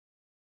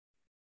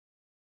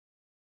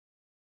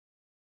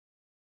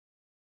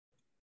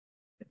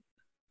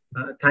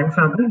Thanks,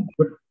 Anand.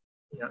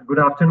 Good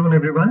afternoon,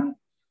 everyone.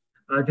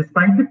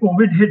 Despite the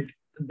COVID hit,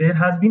 there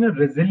has been a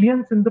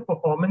resilience in the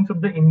performance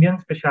of the Indian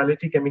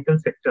specialty chemical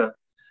sector.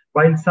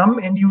 While some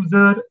end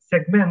user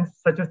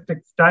segments, such as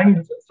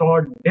textiles, saw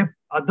a dip,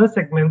 other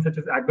segments, such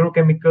as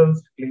agrochemicals,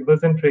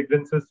 flavors, and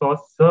fragrances, saw a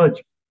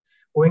surge,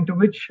 owing to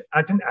which,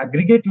 at an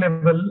aggregate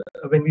level,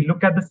 when we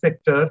look at the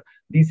sector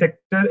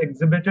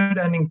exhibited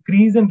an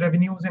increase in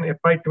revenues in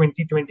FY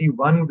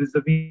 2021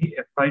 vis-a-vis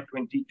FY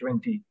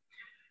 2020.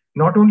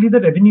 Not only the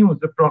revenues,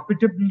 the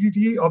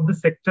profitability of the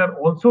sector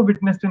also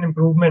witnessed an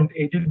improvement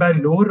aided by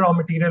lower raw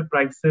material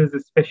prices,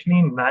 especially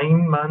in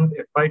 9-month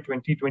FY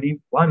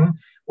 2021,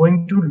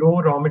 owing to low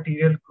raw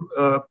material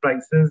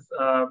prices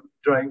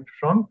derived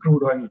from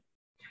crude oil.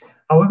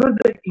 However,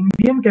 the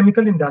Indian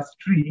chemical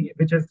industry,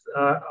 which is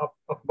of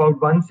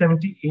about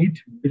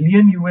 178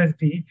 billion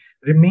USD,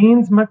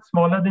 remains much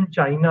smaller than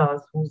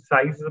China's, whose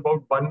size is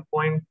about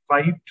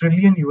 1.5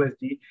 trillion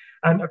USD,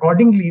 and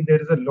accordingly,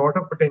 there is a lot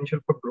of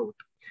potential for growth.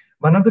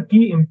 One of the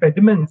key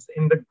impediments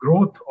in the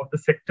growth of the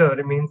sector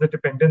remains the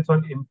dependence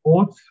on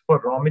imports for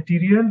raw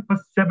material for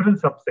several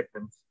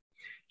subsegments.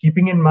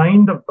 Keeping in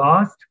mind the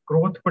vast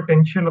growth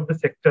potential of the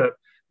sector,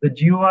 the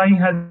GOI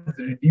has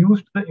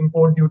reduced the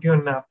import duty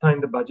on naphtha in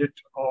the budget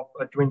of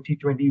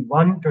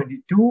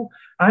 2021-22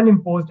 and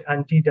imposed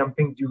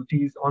anti-dumping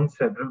duties on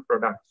several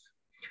products.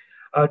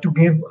 To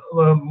give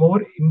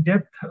more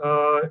in-depth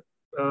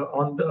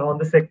on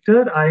the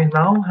sector, I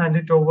now hand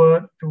it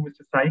over to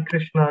Mr. Sai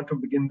Krishna to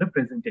begin the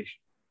presentation.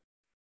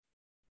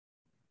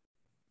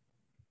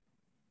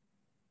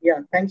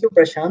 Yeah, thank you,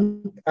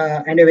 Prashant,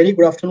 and a very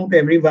good afternoon to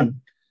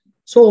everyone.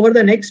 So over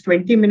the next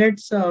 20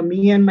 minutes,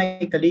 me and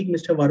my colleague,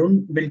 Mr.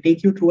 Varun, will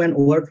take you through an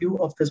overview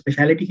of the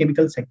specialty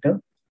chemical sector,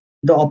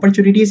 the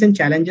opportunities and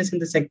challenges in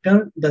the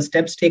sector, the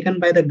steps taken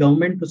by the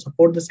government to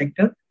support the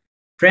sector,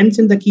 trends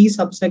in the key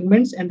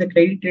subsegments, and the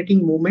credit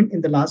rating movement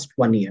in the last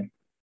 1 year.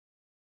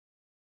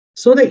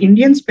 So the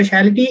Indian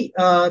specialty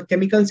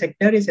chemical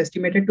sector is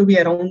estimated to be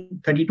around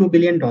 $32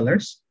 billion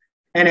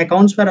and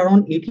accounts for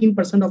around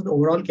 18% of the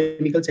overall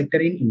chemical sector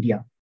in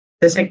India.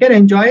 The sector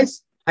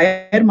enjoys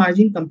higher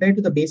margin compared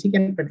to the basic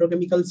and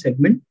petrochemical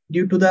segment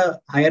due to the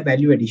higher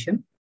value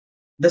addition.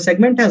 The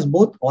segment has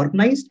both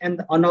organized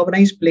and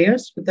unorganized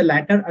players, with the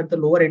latter at the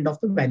lower end of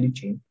the value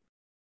chain.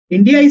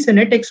 India is a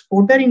net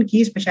exporter in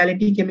key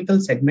specialty chemical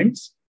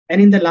segments,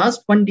 and in the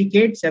last 1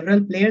 decade,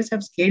 several players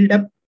have scaled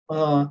up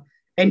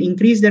and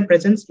increased their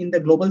presence in the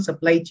global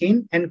supply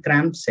chain and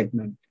CRAMS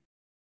segment.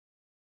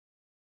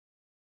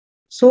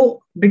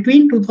 So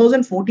between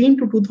 2014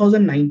 to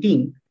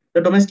 2019,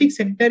 the domestic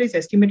sector is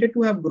estimated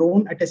to have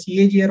grown at a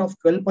CAGR of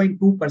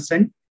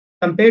 12.2%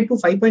 compared to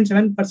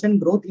 5.7%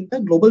 growth in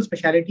the global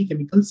specialty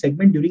chemical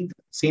segment during the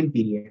same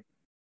period.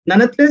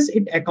 Nonetheless,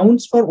 it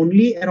accounts for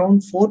only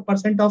around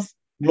 4% of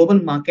global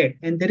market,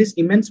 and there is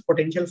immense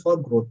potential for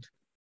growth.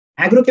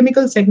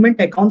 Agrochemical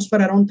segment accounts for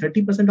around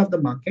 30% of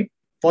the market,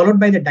 followed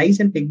by the dyes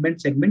and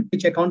pigment segment,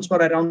 which accounts for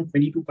around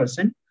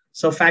 22%,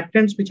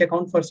 surfactants, which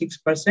account for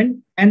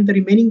 6%, and the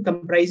remaining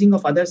comprising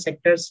of other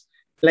sectors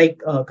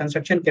like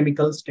construction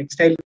chemicals,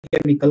 textile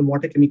chemical,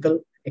 water chemical,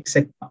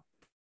 etc.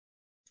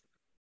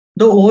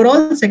 The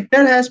overall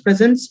sector has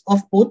presence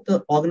of both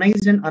the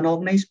organized and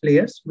unorganized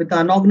players, with the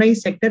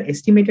unorganized sector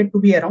estimated to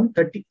be around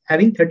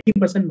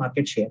 30%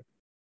 market share.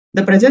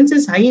 The presence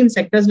is high in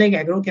sectors like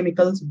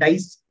agrochemicals,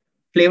 dyes,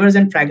 flavors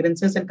and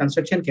fragrances, and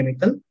construction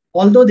chemical,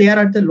 although they are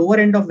at the lower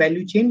end of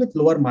value chain with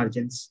lower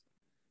margins.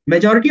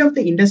 Majority of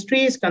the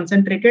industry is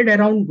concentrated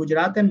around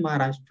Gujarat and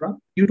Maharashtra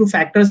due to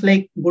factors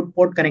like good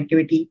port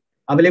connectivity,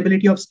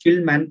 availability of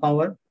skilled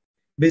manpower,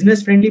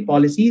 business-friendly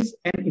policies,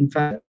 and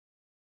infrastructure.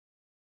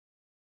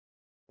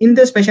 In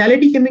the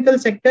specialty chemical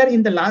sector,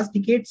 in the last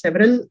decade,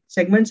 several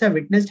segments have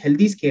witnessed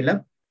healthy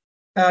scale-up,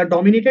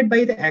 dominated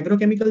by the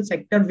agrochemical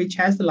sector, which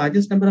has the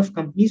largest number of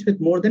companies with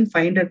more than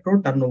 500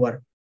 crore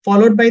turnover,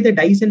 followed by the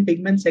dyes and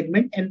pigment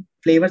segment and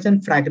flavors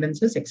and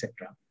fragrances, etc.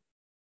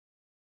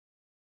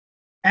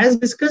 As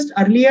discussed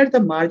earlier, the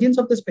margins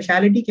of the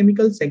specialty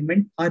chemical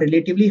segment are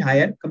relatively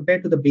higher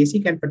compared to the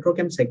basic and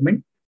petrochem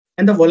segment,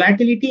 and the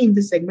volatility in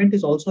this segment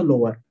is also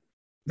lower.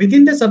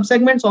 Within the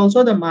subsegments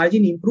also, the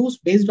margin improves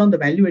based on the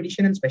value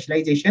addition and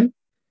specialization,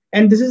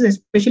 and this is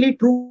especially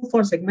true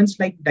for segments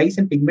like dyes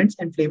and pigments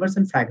and flavors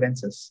and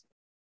fragrances.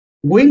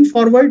 Going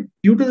forward,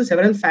 due to the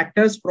several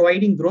factors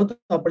providing growth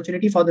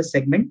opportunity for the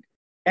segment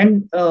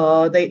and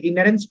the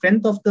inherent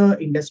strength of the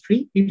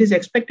industry, it is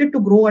expected to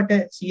grow at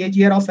a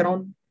CAGR of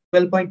around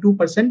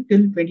 12.2% till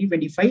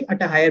 2025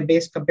 at a higher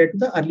base compared to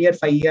the earlier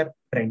 5-year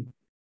trend.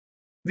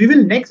 We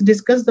will next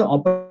discuss the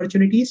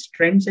opportunities,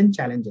 trends, and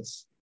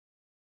challenges.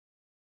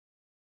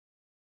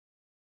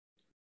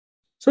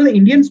 So the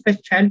Indian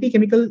specialty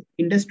chemical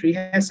industry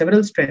has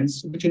several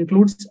strengths, which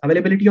includes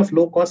availability of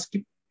low-cost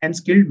and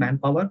skilled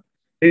manpower,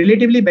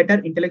 relatively better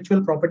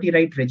intellectual property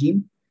right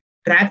regime,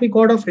 track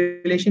record of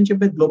relationship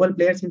with global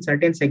players in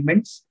certain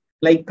segments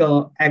like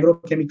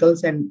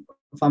agrochemicals and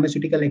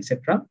pharmaceutical,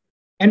 etc.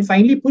 And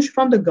finally, push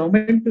from the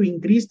government to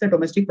increase the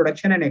domestic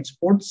production and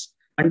exports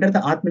under the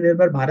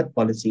Atmanirbhar Bharat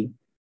policy.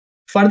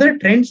 Further,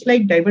 trends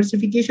like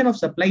diversification of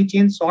supply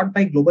chains sought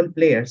by global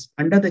players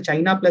under the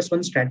China Plus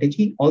One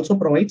strategy also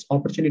provides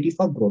opportunity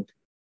for growth.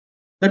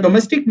 The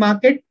domestic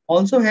market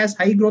also has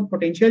high growth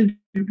potential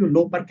due to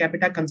low per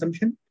capita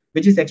consumption,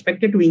 which is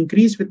expected to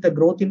increase with the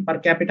growth in per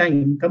capita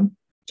income,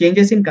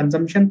 changes in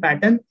consumption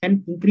pattern,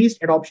 and increased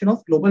adoption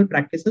of global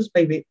practices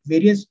by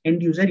various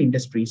end user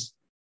industries.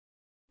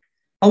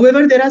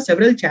 However, there are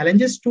several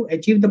challenges to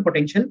achieve the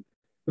potential,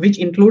 which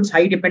includes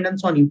high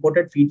dependence on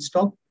imported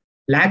feedstock,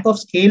 lack of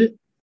scale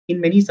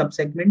in many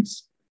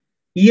subsegments,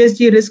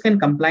 ESG risk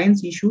and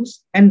compliance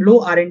issues, and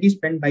low R&D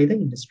spent by the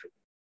industry.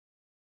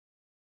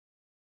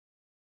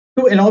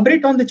 To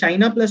elaborate on the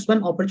China Plus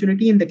One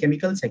opportunity in the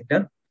chemical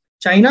sector,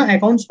 China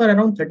accounts for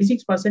around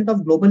 36%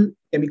 of global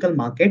chemical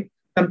market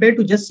compared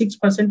to just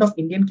 6% of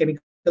Indian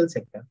chemical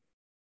sector.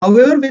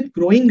 However, with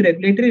growing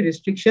regulatory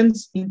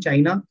restrictions in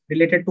China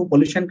related to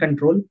pollution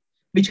control,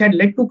 which had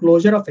led to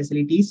closure of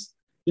facilities,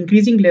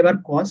 increasing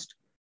labor cost,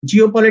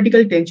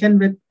 geopolitical tension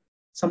with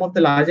some of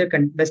the larger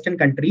Western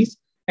countries,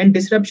 and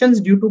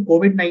disruptions due to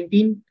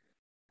COVID-19,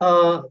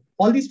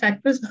 all these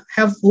factors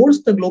have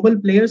forced the global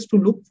players to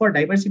look for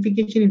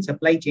diversification in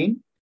supply chain,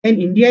 and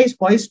India is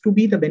poised to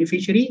be the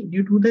beneficiary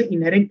due to the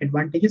inherent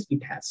advantages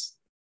it has.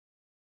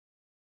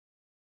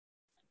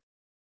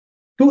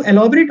 To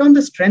elaborate on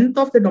the strength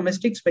of the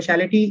domestic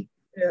specialty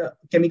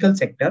chemical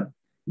sector,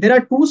 there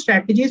are two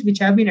strategies which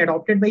have been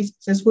adopted by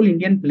successful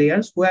Indian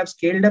players who have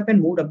scaled up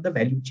and moved up the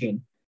value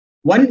chain.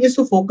 One is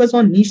to focus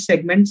on niche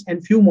segments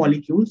and few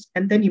molecules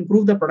and then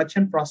improve the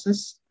production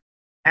process,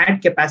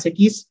 add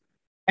capacities,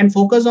 and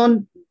focus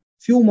on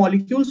few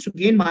molecules to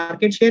gain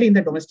market share in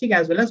the domestic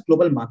as well as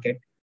global market.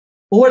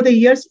 Over the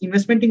years,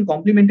 investment in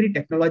complementary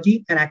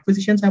technology and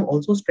acquisitions have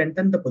also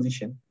strengthened the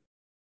position.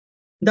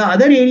 The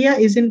other area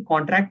is in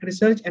contract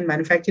research and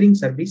manufacturing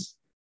service,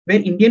 where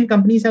Indian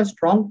companies have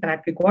strong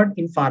track record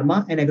in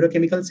pharma and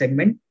agrochemical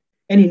segment,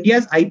 and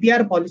India's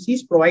IPR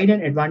policies provide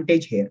an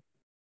advantage here.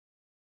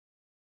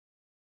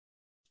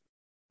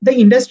 The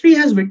industry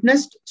has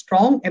witnessed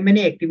strong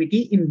M&A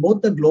activity in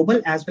both the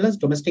global as well as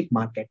domestic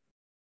market.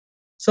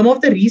 Some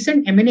of the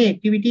recent M&A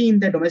activity in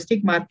the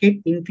domestic market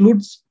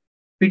includes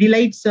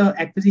Pidilite's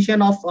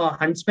acquisition of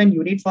Huntsman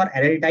unit for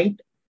Araldite.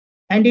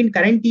 And in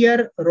current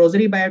year,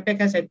 Rosary Biotech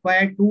has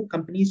acquired two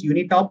companies,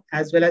 Unitop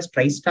as well as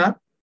TriStar.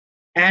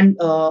 And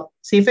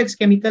Safex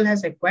Chemical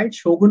has acquired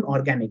Shogun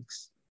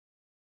Organics.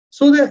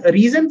 So the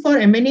reason for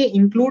M&A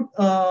include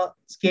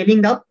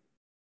scaling up,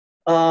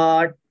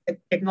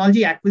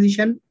 technology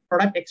acquisition,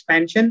 product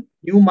expansion,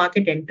 new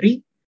market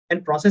entry,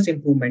 and process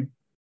improvement.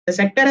 The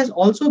sector has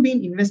also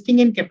been investing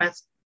in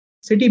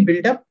capacity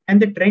buildup,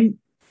 and the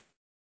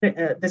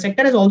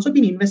sector has also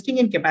been investing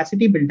in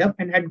capacity buildup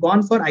and had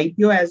gone for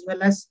IPO as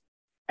well as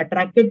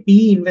attracted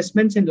PE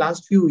investments in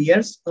last few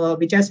years,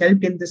 which has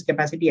helped in this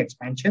capacity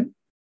expansion.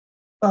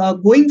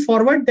 Going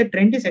forward, the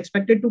trend is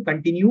expected to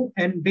continue,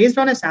 and based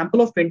on a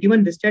sample of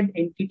 21 listed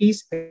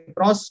entities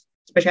across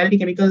specialty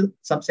chemical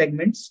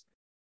subsegments,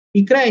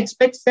 ICRA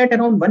expects that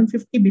around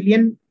 150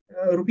 billion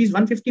rupees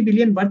 150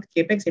 billion worth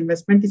capex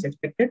investment is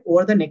expected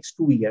over the next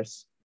 2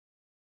 years.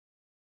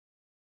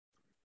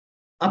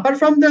 Apart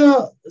from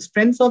the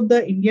strengths of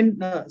the Indian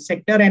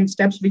sector and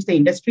steps which the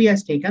industry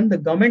has taken, the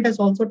government has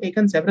also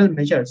taken several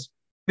measures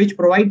which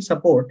provide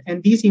support,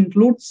 and these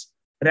includes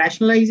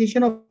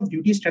rationalization of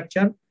duty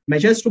structure,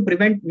 measures to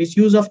prevent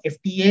misuse of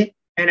FTA,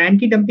 and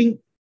anti-dumping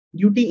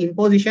duty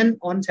imposition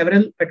on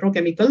several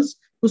petrochemicals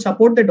to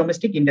support the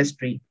domestic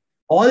industry.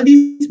 All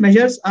these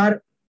measures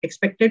are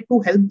expected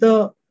to help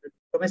the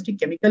domestic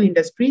chemical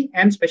industry,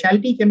 and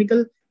specialty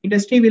chemical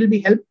industry will be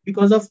helped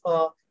because of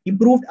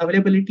improved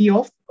availability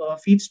of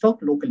feedstock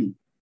locally.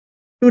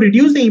 To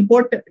reduce the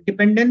import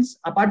dependence,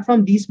 apart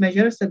from these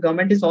measures, the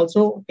government is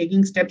also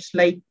taking steps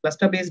like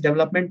cluster-based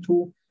development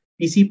through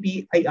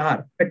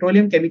PCPIR,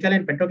 Petroleum Chemical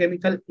and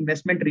Petrochemical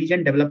Investment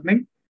Region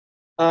Development,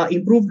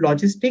 improved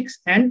logistics,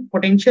 and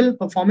potential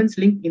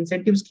performance-linked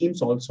incentive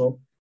schemes also.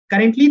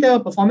 Currently, the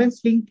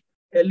performance-linked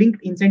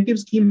incentive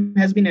scheme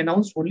has been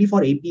announced only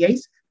for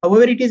APIs.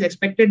 However, it is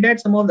expected that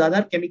some of the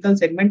other chemical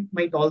segment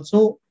might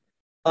also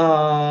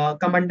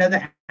come under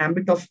the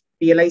ambit of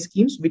PLI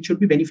schemes, which should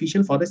be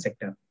beneficial for the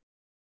sector.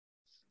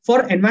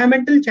 For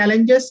environmental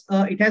challenges,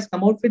 government has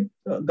come out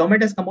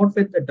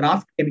with the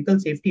draft chemical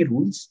safety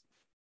rules.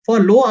 For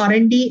low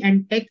R&D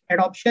and tech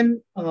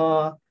adoption,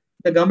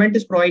 the government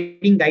is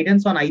providing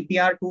guidance on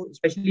IPR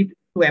especially to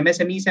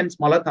MSMEs and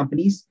smaller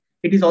companies.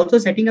 It is also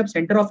setting up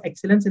Center of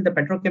Excellence in the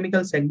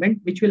petrochemical segment,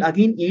 which will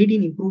again aid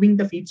in improving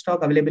the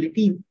feedstock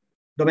availability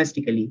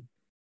domestically.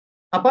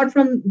 Apart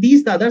from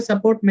these, the other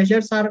support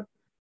measures are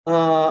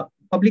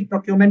public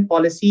procurement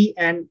policy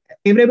and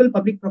favorable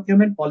public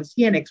procurement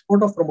policy and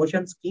export of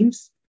promotion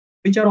schemes,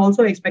 which are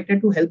also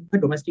expected to help the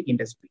domestic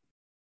industry.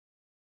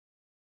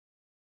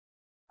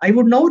 I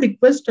would now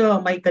request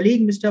my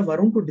colleague, Mr.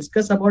 Varun, to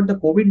discuss about the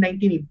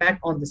COVID-19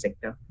 impact on the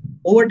sector.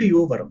 Over to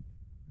you, Varun.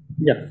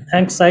 Yeah,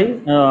 thanks, Sai.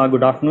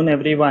 Good afternoon,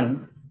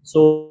 everyone.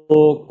 So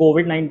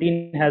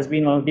COVID-19 has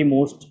been one of the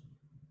most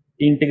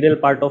integral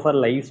part of our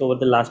lives over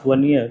the last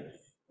 1 year.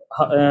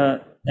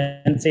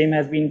 and same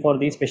has been for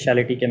the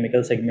specialty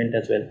chemical segment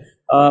as well.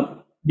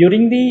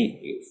 During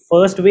the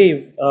first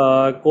wave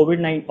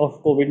COVID-19,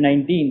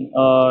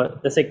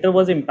 the sector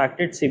was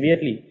impacted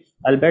severely.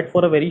 Albeit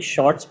for a very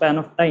short span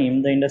of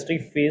time, the industry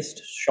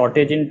faced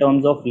shortage in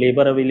terms of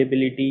labor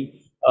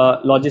availability.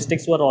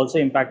 Logistics were also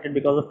impacted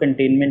because of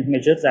containment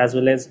measures as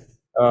well as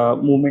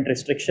movement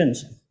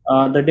restrictions.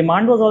 The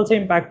demand was also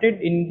impacted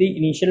in the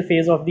initial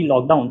phase of the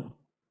lockdown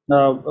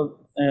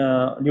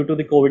due to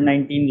the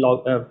COVID-19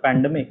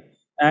 pandemic.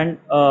 And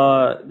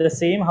the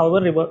same,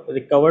 however,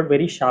 recovered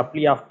very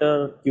sharply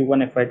after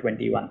Q1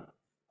 FY21.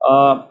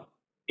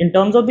 In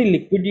terms of the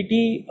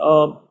liquidity,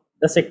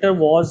 the sector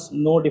was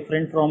no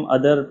different from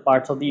other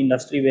parts of the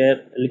industry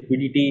where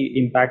liquidity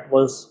impact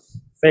was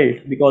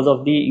felt because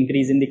of the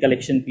increase in the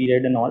collection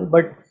period and all.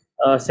 But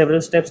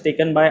several steps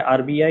taken by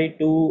RBI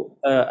to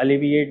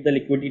alleviate the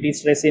liquidity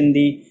stress in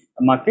the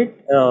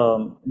market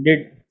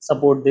did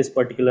support this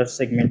particular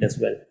segment as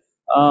well.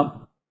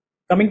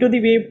 Coming to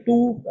the wave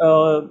two,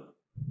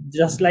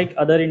 just like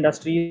other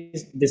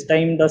industries, this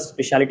time the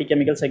specialty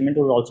chemical segment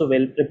was also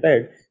well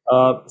prepared.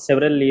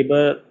 Several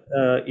labor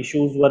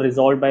issues were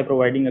resolved by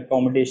providing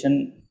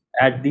accommodation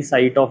at the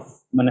site of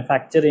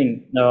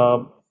manufacturing.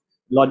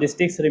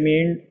 Logistics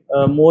remained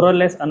more or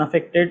less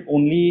unaffected,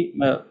 only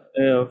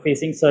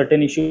facing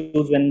certain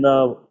issues when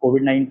the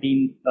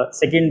COVID-19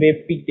 second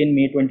wave peaked in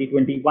May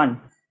 2021.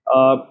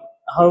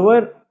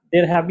 However,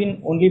 there have been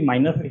only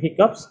minor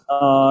hiccups.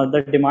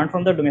 The demand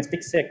from the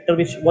domestic sector,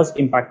 which was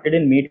impacted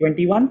in May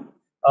 21,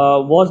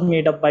 was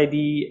made up by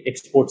the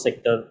export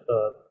sector.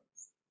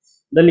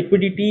 The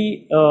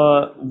liquidity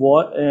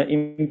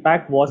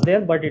impact was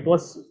there, but it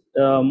was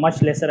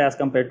much lesser as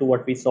compared to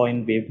what we saw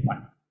in wave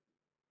one.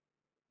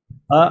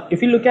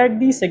 If you look at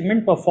the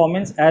segment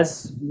performance,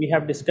 as we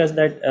have discussed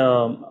that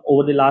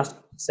over the last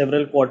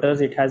several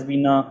quarters, it has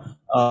been a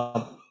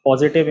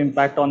positive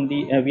impact on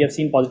the, we have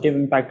seen positive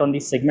impact on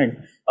the segment.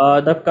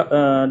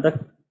 The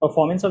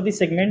performance of the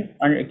segment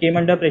came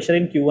under pressure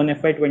in Q1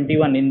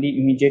 FY21 in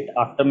the immediate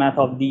aftermath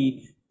of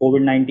the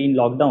COVID-19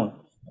 lockdown.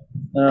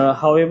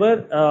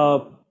 However,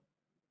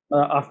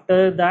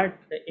 after that,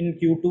 in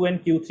Q2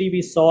 and Q3,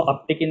 we saw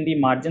uptick in the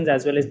margins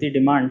as well as the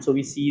demand. So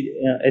we see,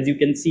 as you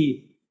can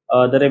see,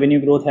 the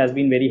revenue growth has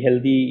been very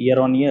healthy year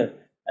on year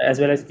as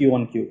well as Q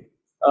on Q.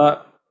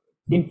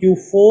 In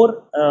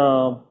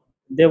Q4,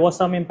 there was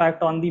some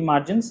impact on the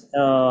margins,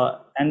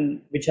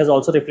 and which has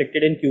also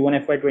reflected in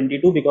Q1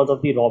 FY22 because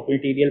of the raw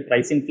material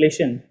price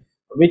inflation,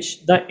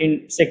 which the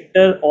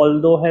sector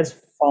although has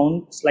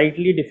found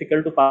slightly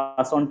difficult to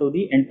pass on to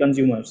the end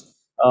consumers,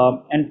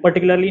 and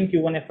particularly in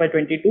Q1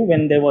 FY22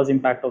 when there was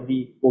impact of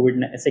the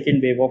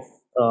second wave of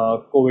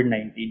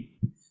COVID-19.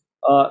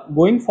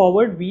 Going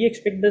forward, we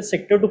expect the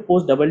sector to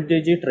post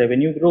double-digit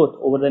revenue growth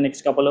over the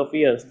next couple of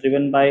years,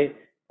 driven by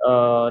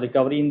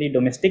recovery in the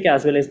domestic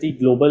as well as the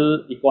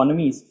global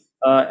economies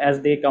as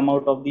they come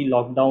out of the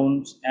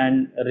lockdowns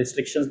and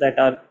restrictions that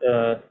are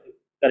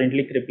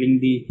currently crippling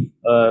the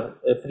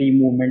free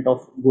movement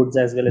of goods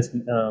as well as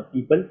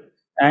people.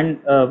 And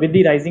with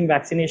the rising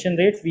vaccination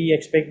rates, we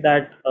expect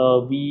that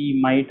we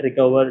might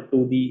recover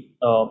to the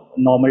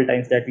normal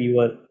times that we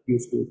were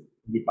used to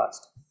in the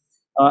past.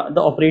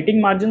 The operating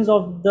margins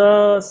of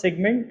the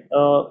segment,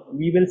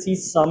 we will see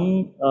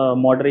some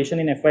moderation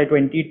in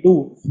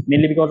FY22,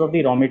 mainly because of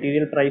the raw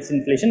material price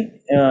inflation.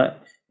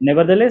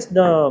 Nevertheless,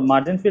 the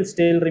margins will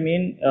still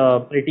remain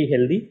pretty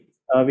healthy,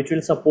 which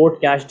will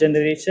support cash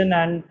generation.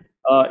 And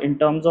in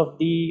terms of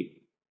the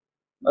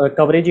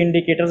coverage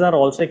indicators are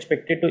also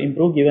expected to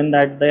improve, given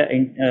that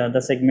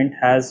the segment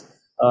has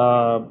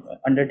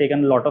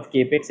undertaken a lot of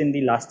capex in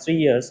the last 3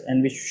 years,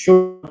 and which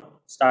should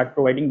start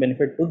providing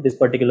benefit to this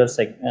particular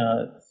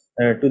to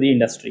the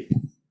industry.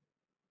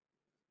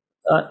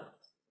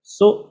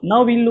 So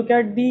now we'll look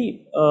at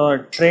the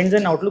trends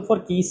and outlook for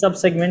key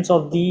sub-segments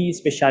of the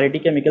specialty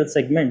chemical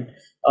segment.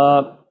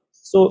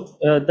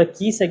 The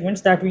key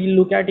segments that we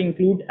look at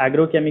include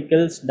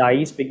agrochemicals,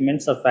 dyes,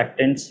 pigments,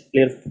 surfactants,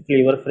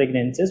 flavor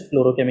fragrances,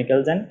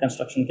 fluorochemicals, and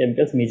construction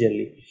chemicals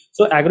majorly.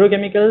 So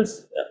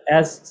agrochemicals,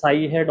 as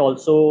Sai had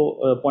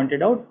also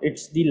pointed out,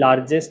 it's the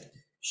largest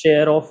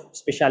share of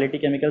specialty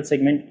chemical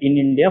segment in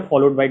India,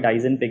 followed by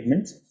dyes and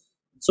pigments.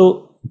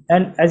 So,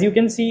 and as you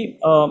can see,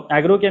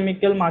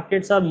 agrochemical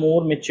markets are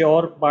more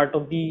mature part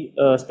of the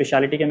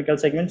specialty chemical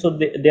segment. So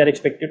they are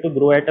expected to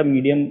grow at a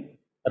medium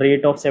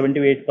rate of 7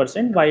 to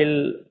 8%,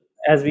 while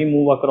as we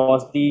move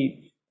across the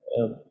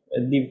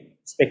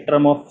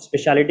spectrum of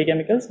specialty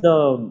chemicals,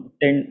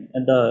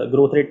 the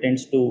growth rate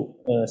tends to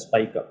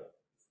spike up.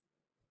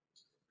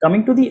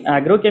 Coming to the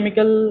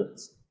agrochemical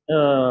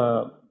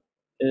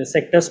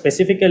sector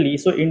specifically,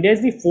 so India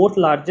is the 4th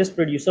largest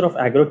producer of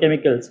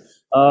agrochemicals,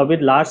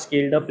 with large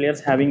scaled up players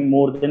having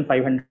more than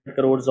 500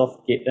 crores of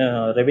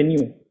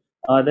revenue.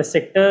 The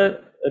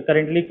sector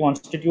currently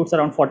constitutes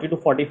around 40 to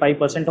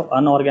 45% of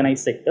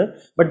unorganized sector,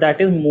 but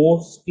that is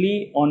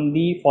mostly on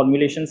the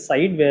formulation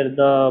side, where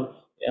the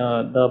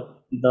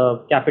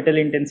capital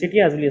intensity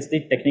as well as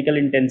the technical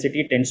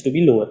intensity tends to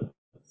be lower.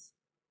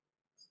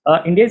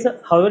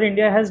 However,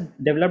 India has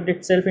developed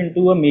itself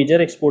into a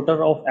major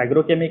exporter of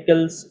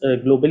agrochemicals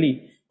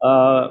globally,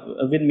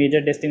 with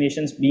major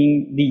destinations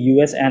being the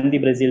US and the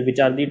Brazil, which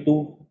are the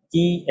two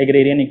key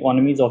agrarian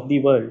economies of the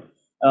world.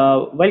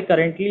 While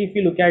currently, if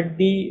you look at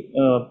the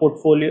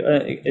portfolio,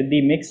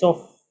 the mix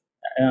of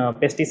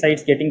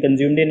pesticides getting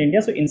consumed in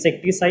India, so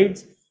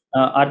insecticides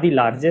are the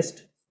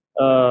largest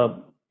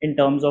in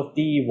terms of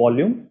the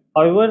volume.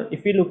 However,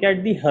 if we look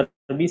at the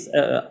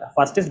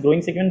fastest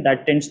growing segment,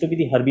 that tends to be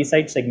the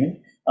herbicide segment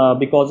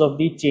because of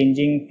the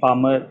changing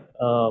farmer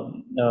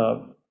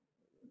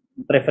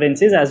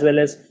preferences, as well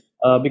as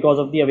because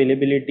of the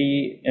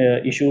availability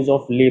issues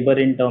of labor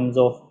in terms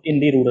of in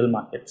the rural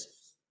markets.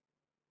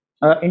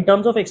 In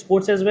terms of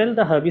exports as well,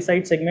 the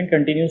herbicide segment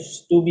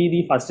continues to be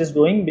the fastest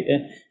growing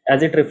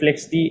as it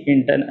reflects the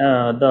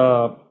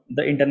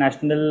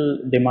international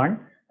demand.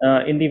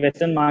 In the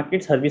Western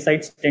markets,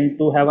 herbicides tend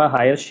to have a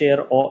higher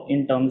share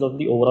in terms of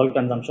the overall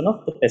consumption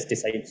of the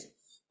pesticides.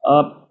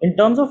 In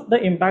terms of the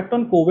impact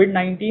on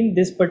COVID-19,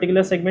 this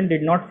particular segment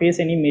did not face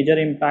any major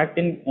impact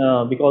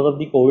because of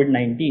the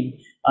COVID-19,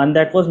 and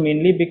that was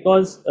mainly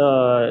because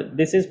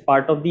this is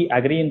part of the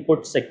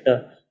agri-input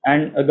sector,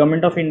 and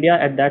Government of India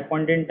at that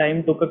point in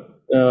time took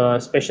a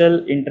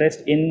special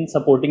interest in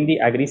supporting the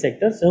agri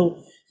sector. So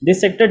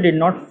this sector did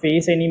not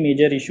face any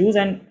major issues,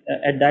 and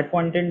at that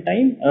point in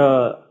time,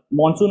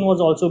 monsoon was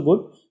also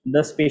good.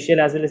 The spatial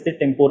as well as the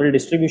temporal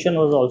distribution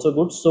was also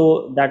good,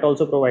 so that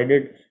also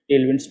provided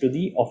tailwinds to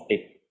the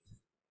offtake.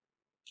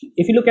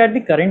 If you look at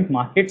the current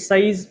market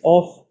size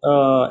of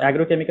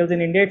agrochemicals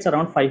in India, it's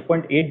around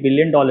 $5.8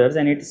 billion,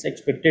 and it's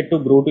expected to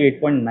grow to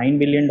 $8.9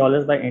 billion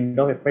by end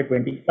of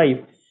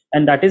FY25.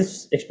 And that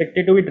is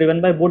expected to be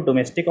driven by both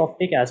domestic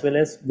offtake as well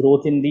as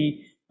growth in the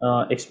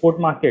export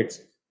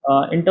markets.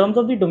 In terms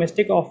of the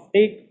domestic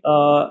offtake,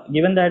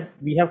 given that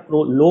we have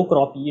low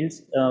crop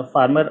yields,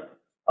 farmer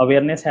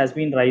awareness has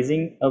been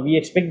rising. We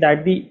expect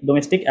that the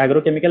domestic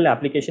agrochemical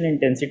application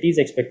intensity is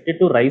expected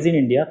to rise in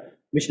India,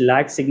 which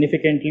lags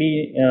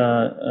significantly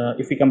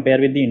if we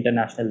compare with the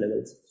international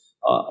levels.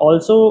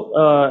 Also,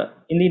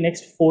 in the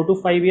next 4 to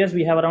 5 years,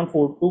 we have around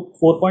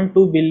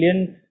 $4.2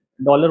 billion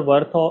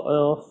worth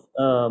of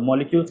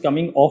molecules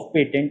coming off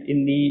patent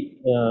in the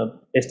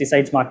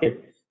pesticides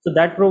market. So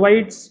that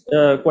provides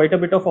quite a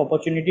bit of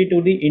opportunity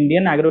to the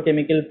Indian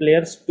agrochemical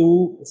players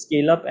to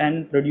scale up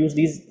and produce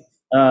these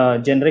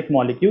generic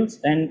molecules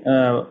and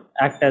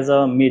act as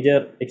a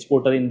major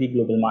exporter in the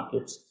global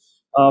markets.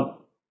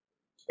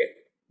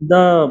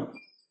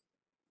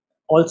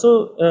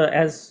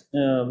 As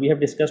we have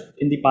discussed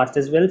in the past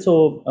as well,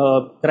 so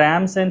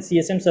CRAMS and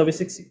CSM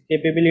services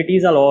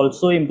capabilities are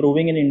also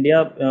improving in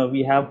India.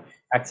 We have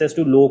access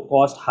to low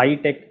cost, high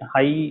tech,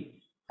 highly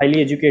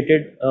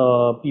educated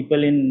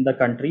people in the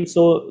country.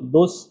 So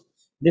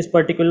this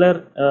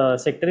particular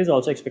sector is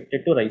also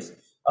expected to rise.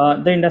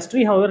 The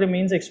industry, however,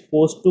 remains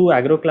exposed to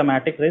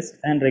agroclimatic risk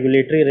and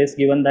regulatory risk,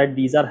 given that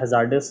these are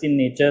hazardous in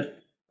nature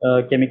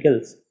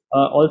chemicals.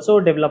 Also,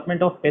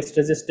 development of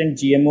pest-resistant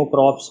GMO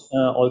crops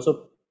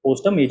also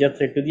pose a major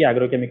threat to the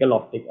agrochemical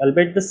optic.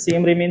 Albeit the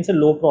same remains a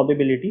low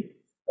probability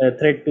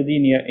threat to the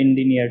near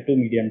to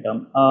medium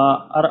term.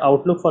 Our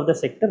outlook for the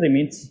sector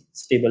remains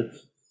stable.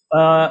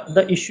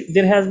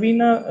 There has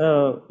been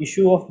a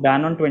issue of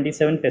ban on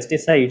 27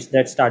 pesticides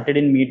that started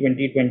in May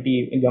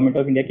 2020. Government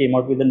of India came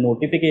out with a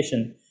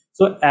notification.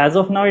 So as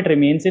of now, it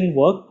remains in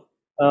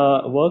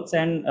works,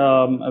 and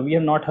we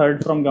have not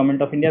heard from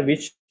Government of India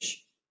which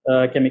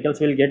chemicals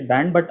will get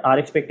banned. But our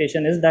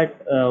expectation is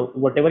that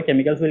whatever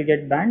chemicals will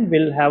get banned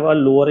will have a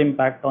lower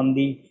impact on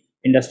the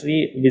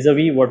industry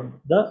vis-a-vis what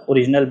the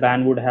original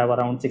ban would have,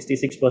 around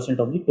 66%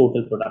 of the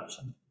total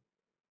production.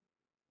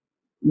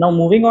 Now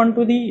moving on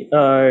to the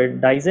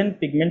dyes and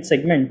pigment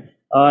segment,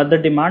 the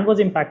demand was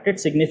impacted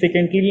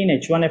significantly in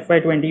H1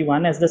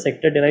 FY21 as the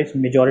sector derives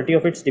majority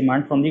of its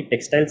demand from the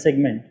textile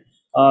segment,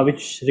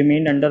 which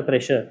remained under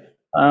pressure.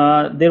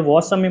 There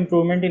was some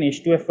improvement in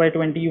H2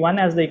 FY21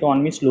 as the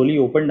economy slowly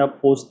opened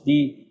up post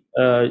the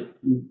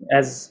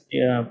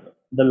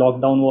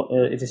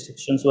lockdown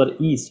restrictions were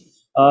eased.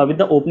 With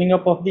the opening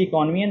up of the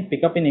economy and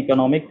pickup in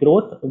economic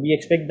growth, we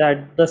expect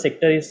that the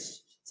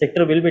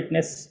sector will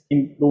witness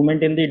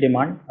improvement in the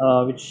demand,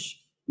 which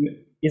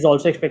is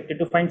also expected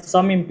to find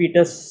some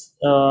impetus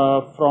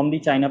from the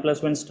China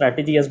Plus One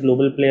strategy as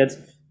global players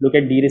look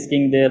at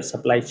de-risking their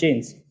supply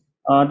chains.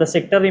 The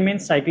sector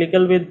remains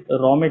cyclical with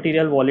raw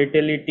material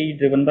volatility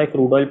driven by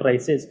crude oil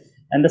prices,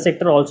 and the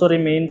sector also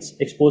remains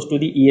exposed to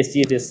the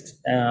ESG risks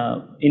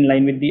in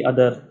line with the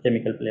other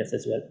chemical players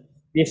as well.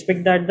 We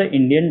expect that the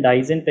Indian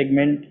dyes and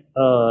pigment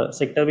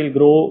sector will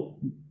grow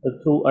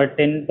through a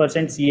 10%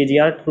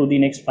 CAGR through the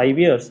next 5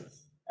 years,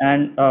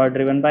 and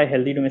driven by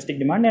healthy domestic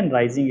demand and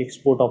rising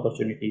export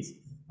opportunities.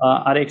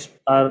 Our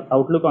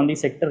outlook on the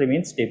sector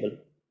remains stable.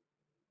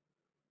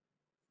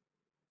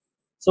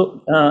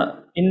 So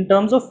in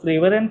terms of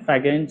flavor and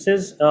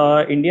fragrances,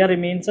 India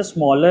remains a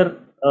smaller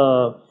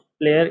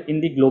player in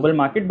the global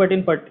market, but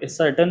in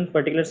certain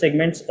particular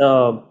segments,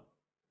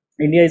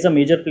 India is a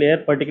major player,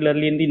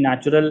 particularly in the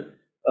natural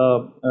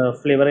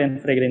flavor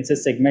and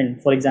fragrances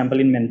segment, for example,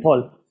 in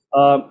menthol,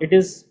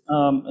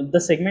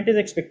 the segment is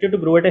expected to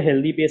grow at a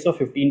healthy pace of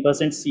 15%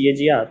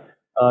 CAGR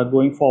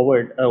going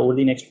forward over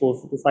the next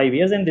 4 to 5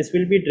 years, and this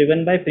will be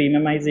driven by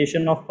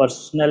premiumization of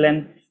personal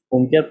and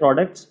home care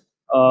products,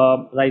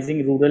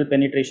 rising rural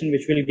penetration,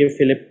 which will give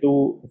fillip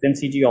to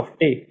FMCG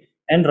offtake,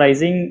 and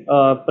rising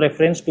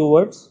preference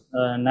towards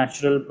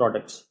natural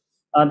products.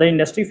 The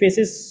industry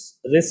faces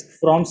risk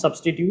from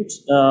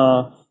substitutes,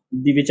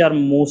 which are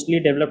mostly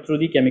developed through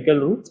the chemical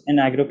routes, and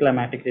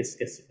agroclimatic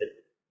risk as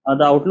well.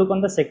 The outlook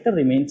on the sector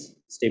remains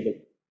stable.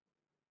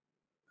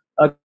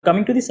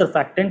 Coming to the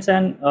surfactants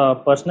and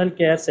personal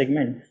care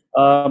segment.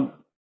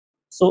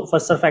 So for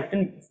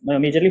surfactant,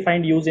 majorly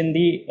find use in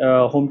the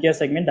home care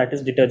segment, that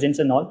is detergents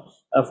and all,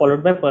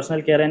 followed by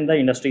personal care and the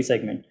industry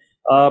segment.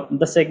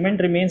 The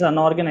segment remains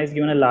unorganized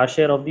given a large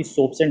share of the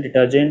soaps and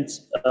detergents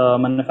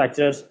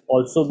manufacturers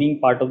also being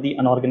part of the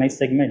unorganized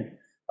segment.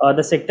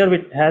 The sector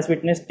has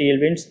witnessed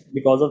tailwinds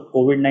because of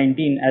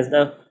COVID-19, as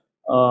the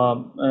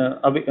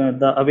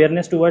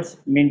awareness towards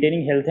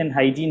maintaining health and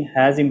hygiene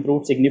has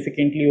improved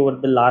significantly over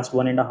the last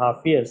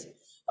 1.5 years.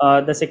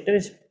 The sector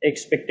is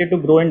expected to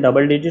grow in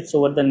double digits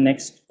over the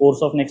next 4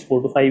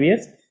 to 5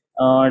 years,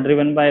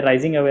 driven by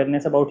rising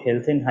awareness about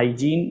health and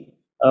hygiene,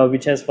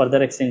 which has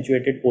further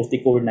accentuated post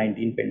the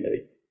COVID-19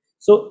 pandemic.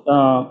 So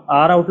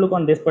our outlook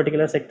on this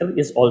particular sector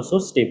is also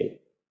stable.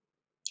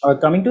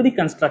 Coming to the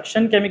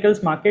construction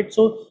chemicals market,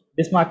 so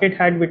this market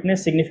had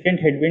witnessed significant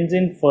headwinds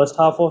in first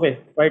half of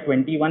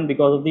FY21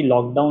 because of the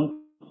lockdown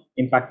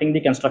impacting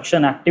the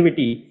construction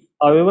activity.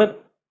 However,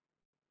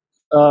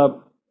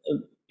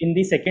 in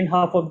the second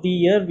half of the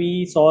year,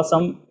 we saw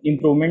some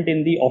improvement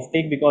in the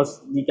offtake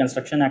because the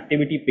construction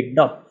activity picked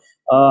up.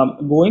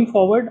 Going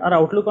forward, our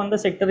outlook on the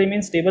sector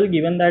remains stable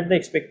given that the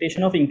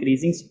expectation of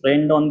increasing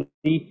spend on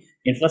the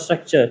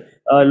infrastructure,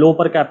 low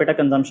per capita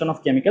consumption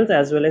of chemicals,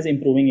 as well as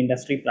improving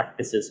industry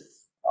practices.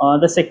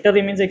 The sector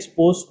remains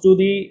exposed to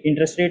the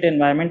interest rate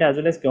environment as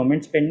well as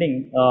government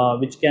spending,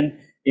 which can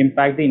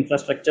impact the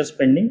infrastructure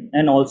spending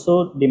and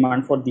also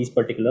demand for these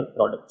particular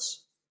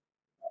products.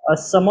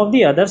 Some of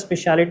the other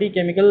specialty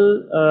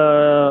chemical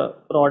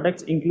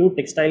products include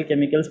textile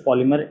chemicals,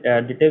 polymer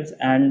additives,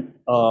 and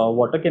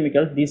water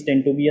chemicals. These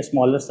tend to be a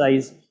smaller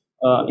size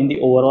in the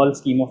overall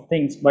scheme of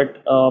things,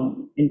 but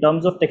in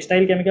terms of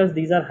textile chemicals,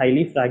 these are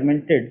highly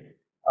fragmented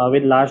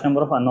with large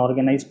number of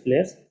unorganized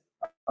players.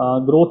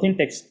 Growth in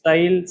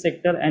textile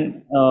sector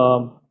and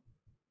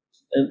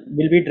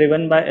will be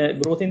driven by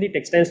growth in the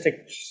textile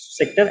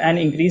sector and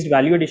increased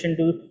value addition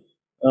to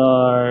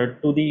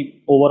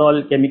the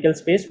overall chemical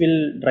space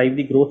will drive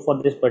the growth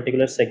for this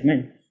particular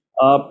segment.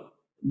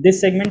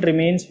 This segment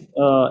remains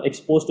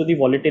exposed to the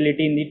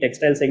volatility in the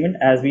textile segment,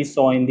 as we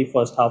saw in the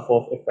first half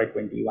of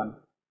FY21.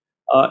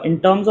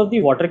 In terms of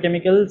the water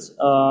chemicals,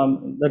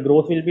 the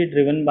growth will be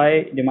driven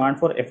by demand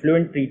for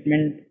effluent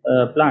treatment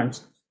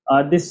plants.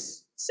 This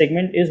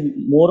segment is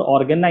more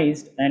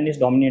organized and is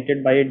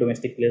dominated by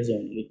domestic players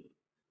only.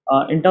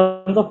 In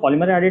terms of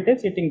polymer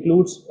additives, it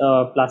includes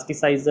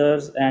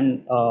plasticizers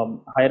and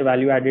higher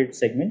value added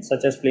segments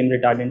such as flame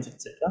retardants,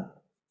 etc.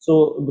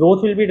 So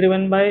growth will be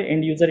driven by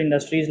end user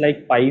industries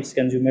like pipes,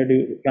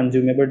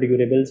 consumable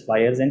durables,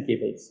 wires, and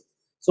cables.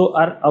 So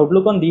our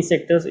outlook on these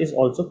sectors is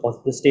also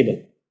positive,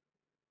 stable.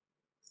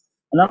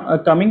 Now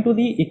coming to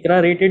the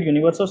ICRA rated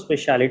universe of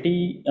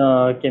specialty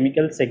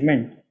chemical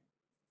segment.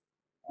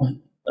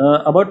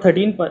 About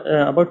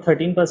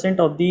 13%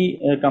 of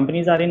the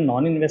companies are in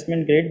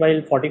non-investment grade,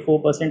 while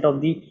 44%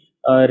 of the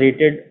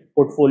rated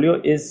portfolio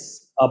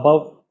is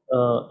above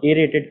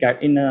A-rated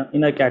in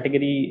a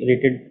category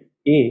rated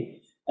A.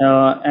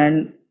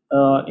 And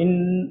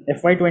in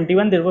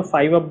FY21 there were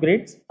 5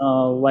 upgrades,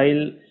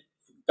 while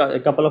a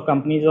couple of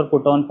companies were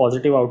put on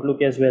positive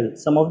outlook as well.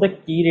 Some of the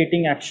key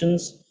rating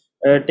actions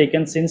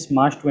taken since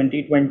March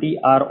 2020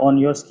 are on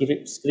your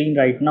screen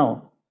right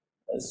now.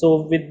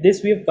 So with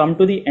this, we have come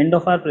to the end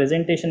of our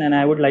presentation, and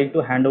I would like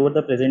to hand over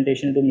the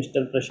presentation to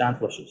Mr. Prashant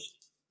Vashish.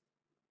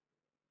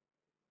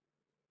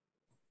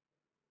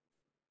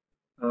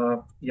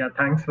 Yeah,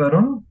 thanks,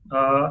 Varun.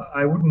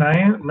 I would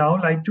now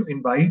like to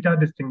invite our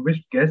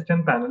distinguished guest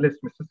and panelist,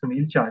 Mr.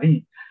 Sunil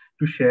Chari,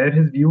 to share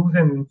his views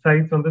and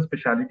insights on the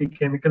specialty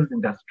chemicals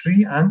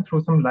industry and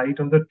throw some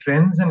light on the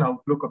trends and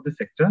outlook of the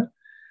sector.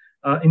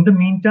 In the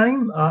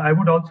meantime, I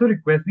would also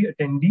request the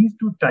attendees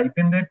to type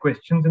in their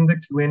questions in the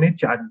Q&A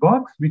chat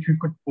box, which we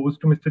could pose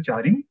to Mr.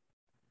 Chari.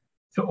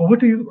 So over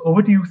to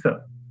you,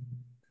 sir.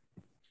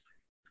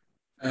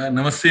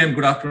 Namaste and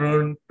good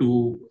afternoon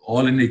to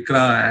all in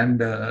ICRA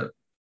and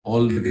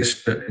all the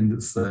guests in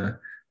this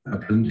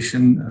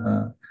presentation.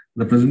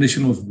 The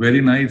presentation was very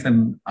nice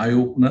and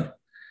eye-opener.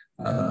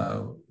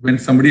 When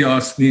somebody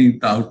asked me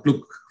the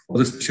outlook for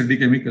the specialty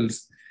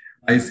chemicals,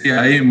 I say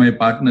I and my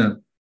partner,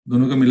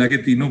 दोनों का मिला के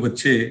तीनों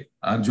बच्चे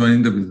are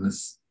joining the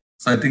business.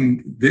 So I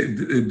think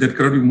there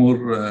cannot be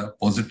more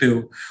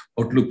positive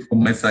outlook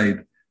from my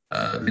side.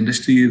 The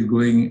industry is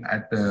growing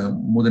at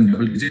more than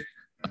double digit.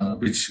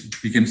 which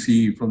we can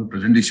see from the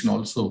presentation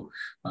also,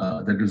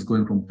 that is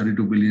going from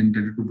 32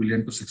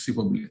 billion to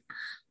 64 billion.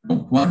 Now,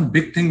 one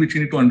big thing which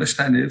you need to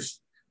understand is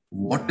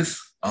what is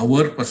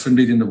our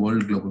percentage in the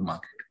world global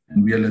market,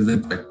 and we are less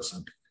than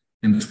 5%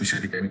 in the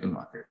specialty chemical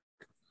market.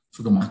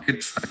 So the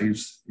market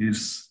size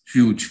is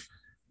huge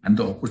and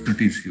the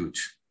opportunity is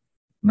huge.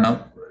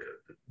 Now,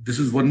 this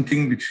is one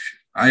thing which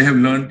I have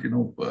learned,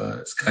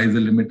 sky is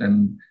the limit,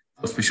 and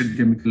for specialty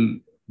chemical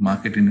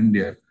market in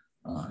India,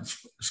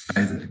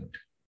 sky is the limit.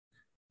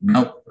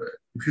 Now,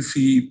 if you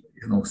see,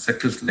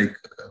 sectors like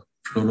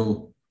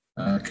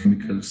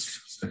fluorochemicals,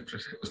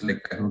 sectors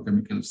like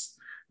agrochemicals,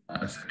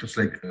 sectors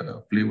like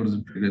flavors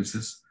and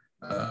fragrances,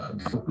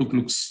 the outlook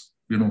looks,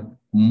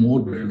 more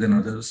better than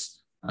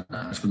others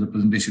as per the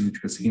presentation which we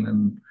have seen,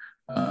 and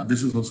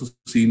this is also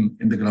seen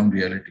in the ground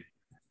reality.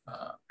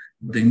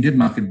 The Indian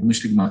market,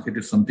 domestic market,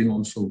 is something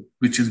also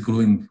which is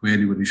growing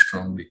very, very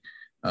strongly.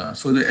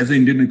 So as the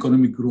Indian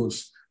economy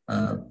grows,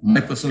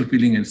 my personal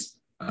feeling is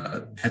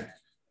that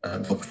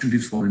the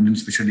opportunities for Indian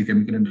specialty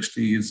chemical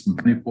industry is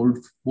manifold,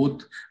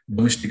 both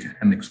domestic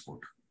and export.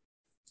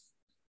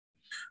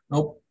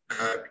 Now,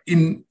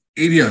 in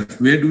areas,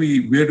 where do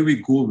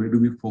we go? Where do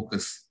we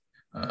focus?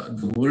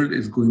 The world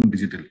is going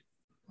digital.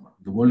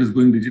 The world is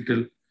going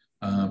digital.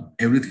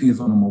 Everything is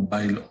on a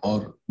mobile,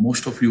 or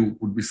most of you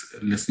would be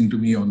listening to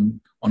me on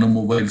a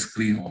mobile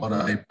screen or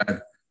an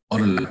iPad or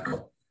a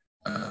laptop.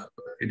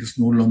 It is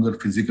no longer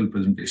physical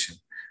presentation,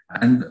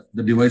 and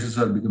the devices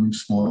are becoming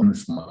smaller and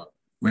smaller.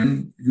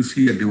 When you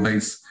see a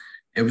device,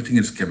 everything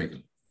is chemical,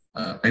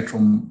 right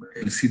from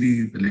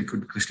LCD, the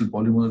liquid crystal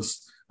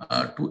polymers,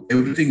 to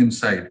everything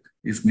inside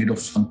is made of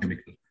some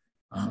chemical.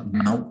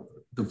 Now,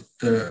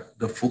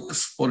 the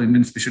focus for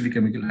Indian specialty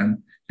chemical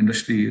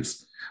industry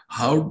is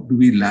how do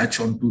we latch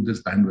onto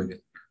this bandwagon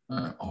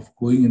of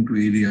going into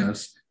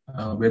areas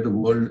where the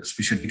world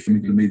specialty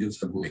chemical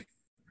majors are going.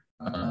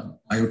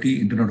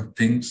 IoT, Internet of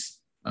Things,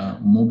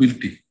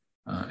 mobility,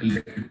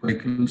 electric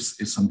vehicles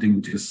is something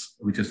which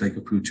is like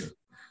a future.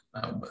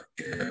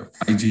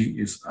 5G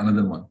is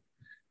another one.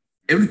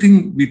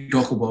 Everything we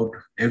talk about,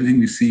 everything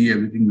we see,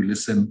 everything we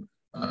listen,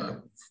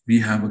 we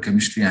have a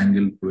chemistry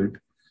angle to it.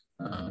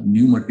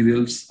 New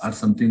materials are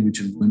something which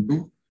is going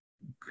to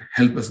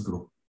help us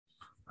grow.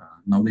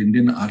 Now, the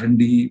Indian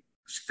R&D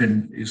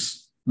spend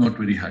is not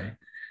very high,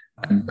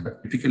 and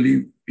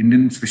typically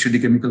Indian specialty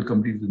chemical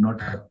companies do not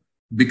have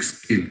big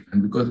scale,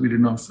 and because we did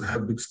not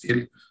have big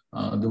scale,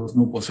 there was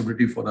no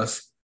possibility for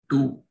us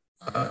to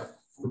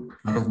put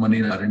a lot of money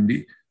in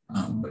R&D.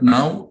 But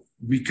now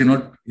we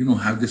cannot,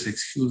 have this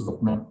excuse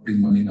of not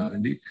putting money in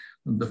R&D.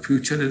 The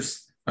future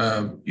is,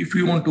 if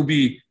we want to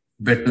be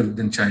better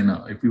than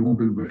China, if we want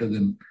to be better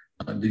than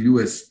the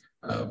US,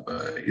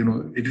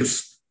 it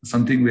is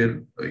something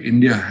where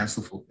India has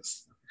to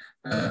focus.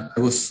 I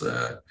was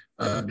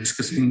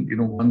discussing,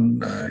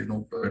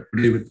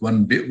 today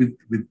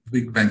with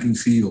big banking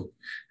CEO,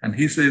 and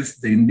he says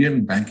the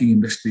Indian banking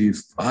industry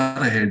is far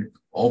ahead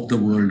of the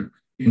world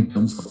in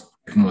terms of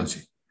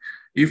technology.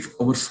 If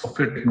our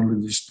software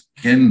technologists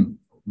can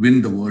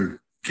win the world,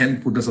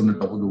 can put us on the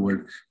top of the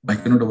world, why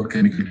cannot our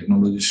chemical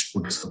technologists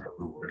put us on top of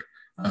the world?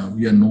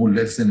 We are no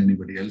less than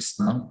anybody else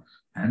now,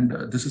 and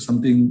this is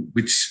something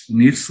which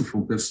needs to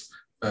focus.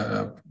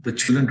 The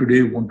children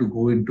today want to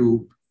go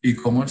into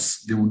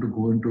e-commerce. They want to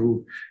go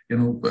into,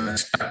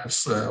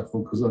 startups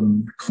focus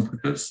on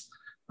computers.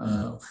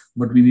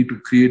 But we need to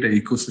create an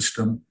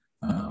ecosystem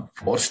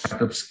for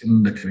startups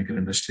in the chemical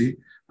industry,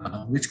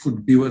 which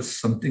could give us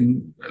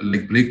something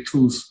like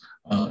breakthroughs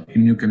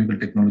in new chemical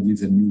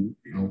technologies and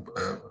new,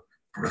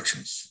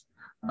 productions.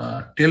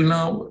 Till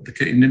now, the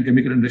Indian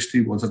chemical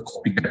industry was a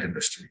copycat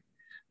industry.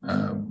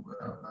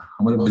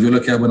 हमारे बाजूला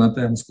क्या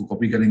बनाता है हम उसको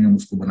copy करेंगे हम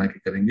उसको बना के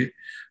करेंगे.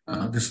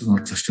 This is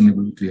not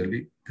sustainable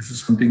clearly. This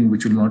is something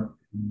which will not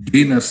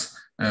gain us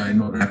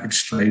rapid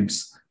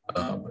strides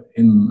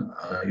in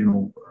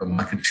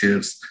market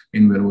shares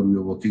in wherever we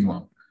are working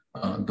on.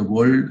 The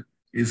world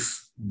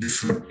is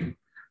disrupting.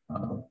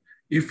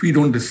 If we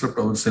don't disrupt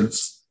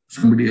ourselves,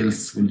 somebody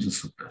else will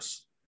disrupt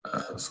us.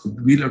 So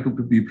we'll have to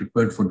be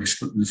prepared for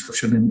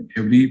disruption in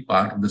every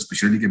part of the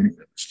specialty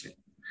chemical industry.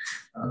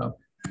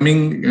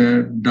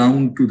 Coming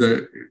down to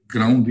the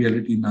ground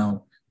reality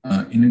now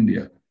in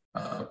India,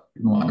 I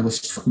was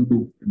talking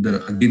to the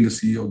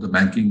CEO of the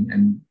banking,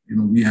 and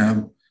we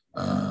have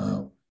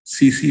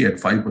CC at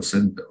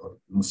 5% or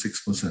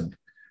 6%.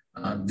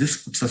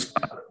 This puts us.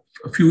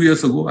 A few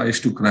years ago, I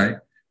used to cry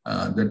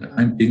that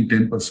I'm paying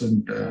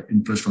 10%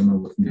 interest on my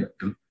working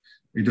capital.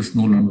 It is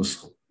no longer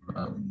so.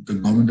 The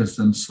government has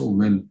done so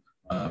well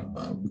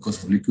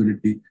because of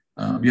liquidity.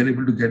 We are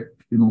able to get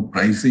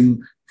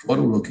pricing for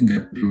working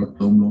capital or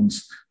term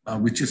loans,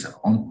 which is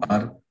on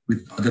par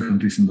with other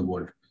countries in the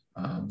world.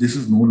 This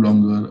is no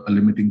longer a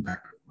limiting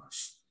factor for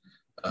us.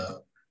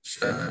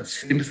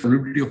 Second is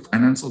availability of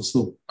finance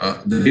also.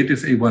 The rate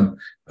is A1.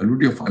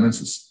 Availability of finance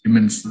is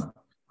immense now.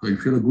 So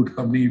if you're a good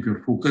company, if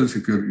you're focused,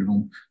 if you're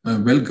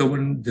well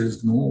governed,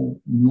 there's no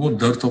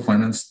dearth of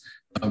finance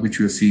which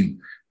we are seeing.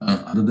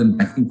 Other than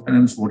banking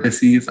finance, what I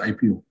see is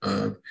IPO.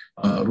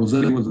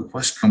 Rosaria was the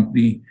first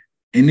company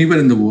anywhere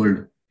in the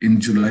world in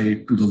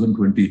July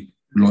 2020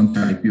 to launch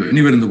an IPO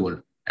anywhere in the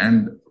world.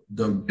 And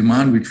the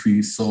demand which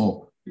we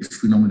saw is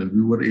phenomenal.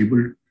 We were able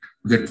to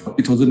get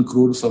 40,000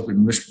 crores of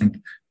investment,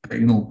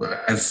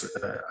 as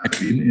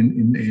actually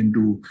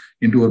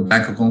into our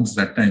bank accounts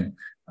that time.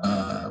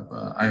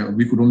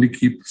 We could only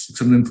keep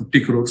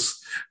 650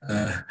 crores.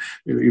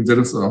 If there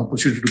was an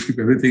opportunity to keep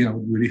everything, I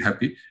would be very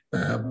happy.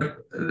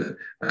 But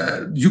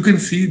you can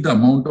see the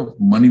amount of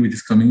money which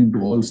is coming into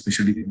all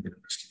specialty chemical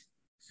industry.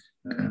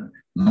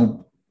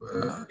 Now,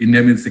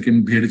 India means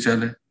second bhed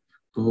chal hai.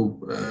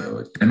 So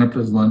China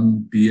plus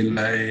one,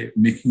 PLI,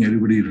 making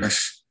everybody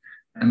rush.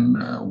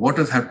 And what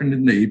has happened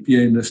in the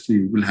API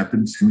industry will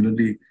happen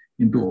similarly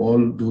into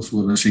all those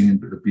who are rushing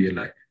into the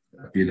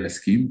PLI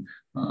scheme.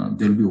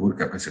 There will be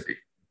overcapacity.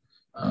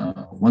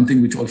 One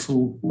thing which also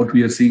what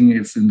we are seeing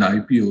is in the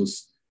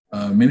IPOs,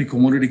 many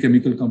commodity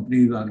chemical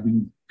companies are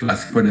being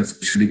classified as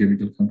specialty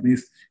chemical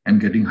companies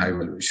and getting high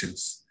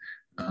valuations.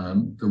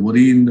 The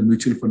worry in the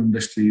mutual fund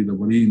industry, the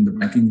worry in the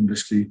banking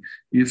industry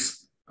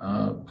is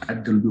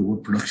that there will be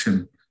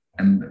overproduction,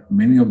 and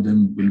many of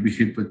them will be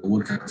hit with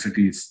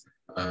overcapacities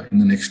in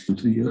the next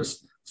 2-3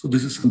 years. So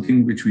this is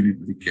something which we need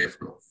to be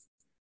careful of.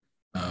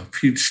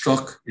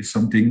 Feedstock is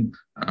something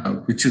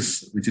which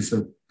is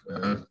a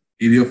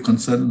area of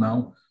concern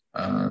now.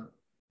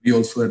 We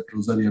also at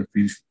Rosaria are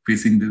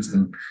facing this,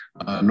 and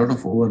a lot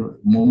of our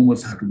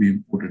monomers have to be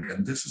imported,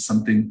 and this is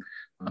something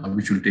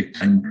which will take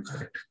time to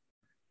correct.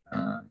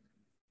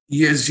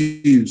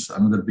 ESG is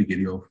another big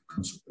area of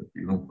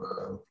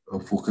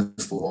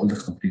focus for all the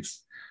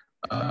companies.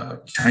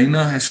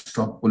 China has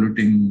stopped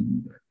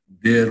polluting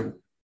their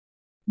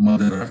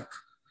Mother Earth,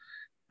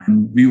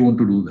 and we want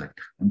to do that.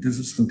 And this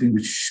is something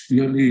which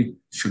clearly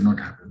should not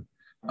happen.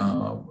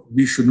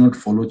 We should not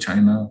follow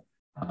China,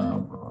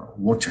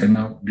 what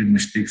China did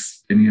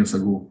mistakes 10 years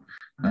ago,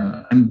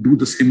 and do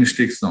the same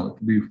mistakes now. It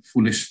would be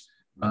foolish.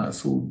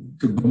 So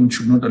the government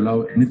should not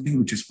allow anything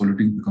which is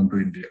polluting to come to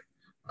India.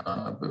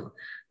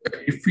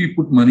 If we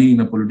put money in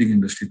a polluting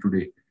industry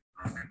today,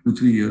 after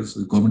 2-3 years,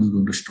 the government is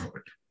going to stop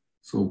it.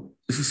 So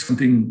this is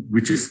something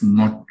which is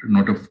not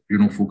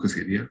a focus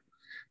area.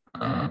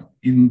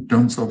 In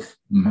terms of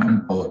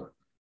manpower,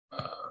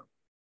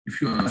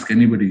 if you ask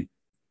anybody,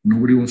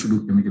 nobody wants to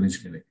do chemical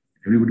engineering.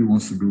 Everybody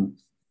wants to do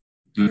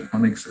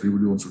electronics.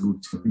 Everybody wants to do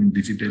something in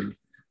digital,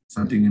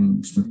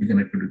 something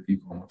connected with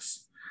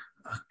e-commerce.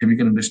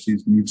 Chemical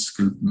industries need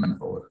skilled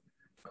manpower.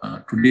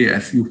 Today,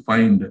 as you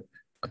find,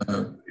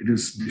 it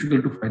is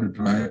difficult to find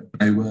a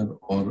driver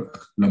or a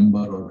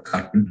plumber or a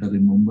carpenter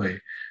in Mumbai.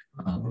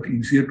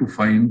 Easier to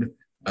find,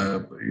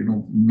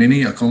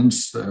 many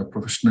accounts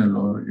professional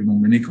or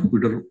many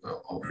computer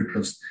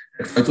operators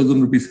at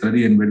 5,000 rupees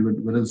salary, and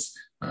whereas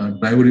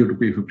driver you have to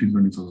pay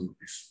 15,000-20,000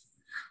 rupees.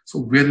 So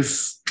where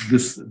is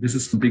this? This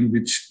is something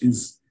which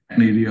is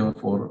an area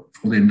for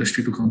the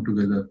industry to come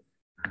together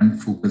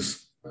and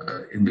focus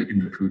in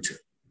the future.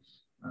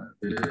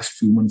 The last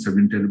few months have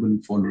been terrible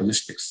for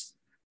logistics,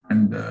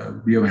 and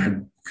we have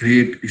had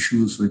great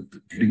issues with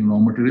getting raw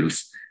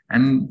materials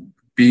and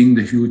paying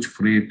the huge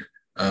freight.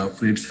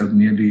 Freights have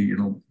nearly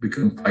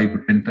become 5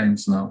 to 10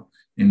 times now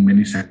in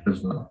many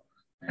sectors now,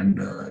 and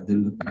there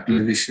is a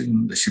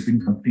capitalization. The shipping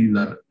companies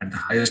are at the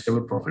highest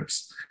ever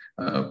profits.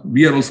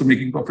 We are also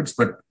making profits,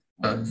 but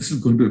this is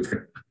going to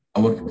affect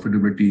our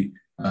profitability,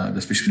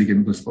 the specialty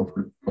chemicals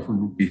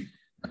profitability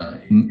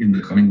in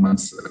the coming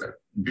months.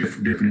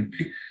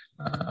 Definitely,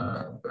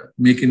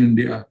 Make in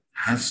India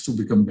has to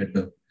become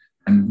better,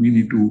 and we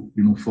need to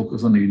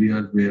focus on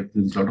areas where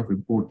there's a lot of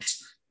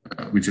imports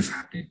which is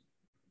happening.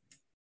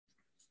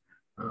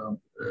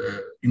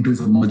 In terms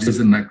of mergers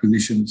and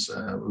acquisitions,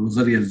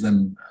 Rosaria has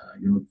done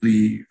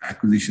 3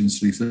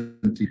 acquisitions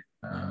recently,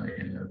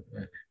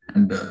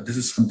 and this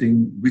is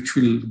something which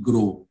will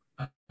grow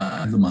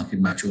as the market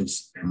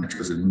matures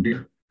in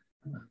India.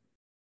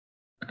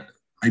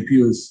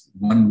 IPO is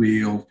one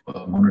way of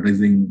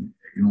monetizing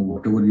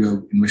whatever you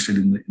have invested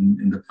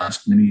in the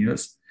past many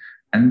years,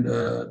 and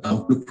the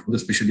outlook for the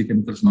specialty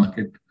chemicals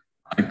market,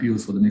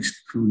 IPOs for the next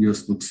few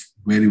years looks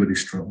very, very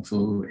strong.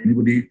 So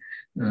anybody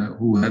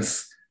who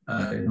has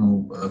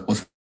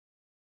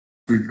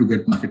possibility to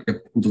get market cap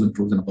 2,000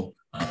 crores and above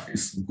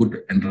is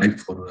good and ripe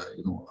for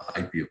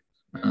IPO.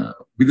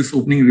 With this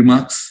opening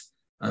remarks,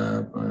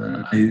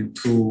 I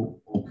throw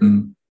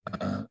open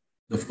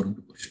the forum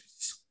to questions.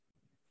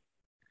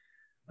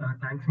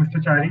 Thanks, Mr.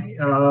 Chari.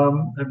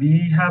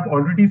 We have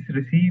already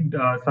received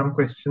some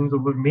questions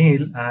over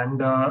mail,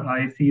 and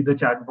I see the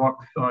chat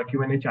box,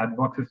 Q&A chat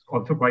box is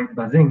also quite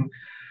buzzing.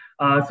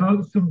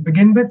 So to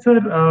begin with, sir,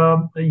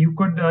 you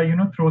could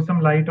throw some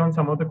light on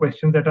some of the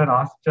questions that are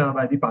asked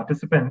by the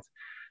participants.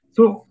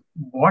 So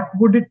what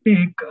would it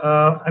take?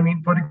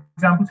 For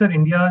example, sir,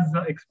 India's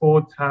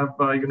exports have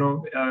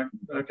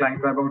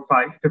climbed by about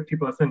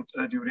 50%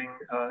 during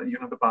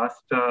the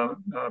past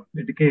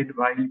decade,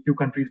 while few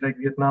countries like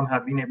Vietnam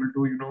have been able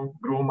to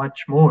grow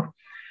much more.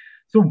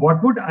 So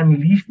what would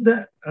unleash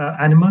the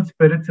animal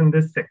spirits in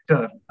this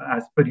sector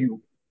as per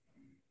you?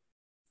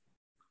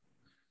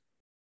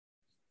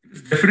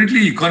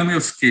 Definitely economy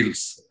of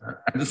scales.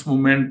 At this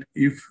moment,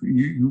 if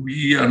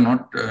we are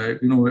not,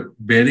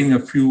 bearing a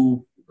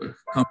few,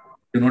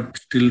 we're not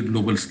still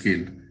global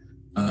scale.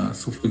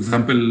 So, for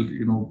example,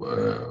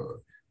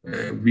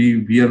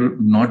 we are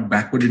not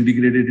backward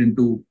integrated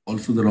into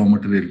also the raw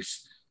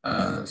materials.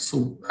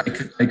 So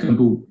I come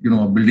to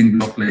a building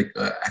block like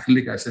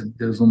acrylic acid.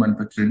 There is no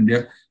manufacturer in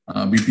India.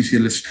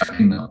 BPCL is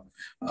starting now.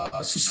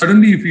 So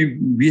suddenly, if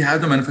we have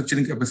the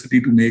manufacturing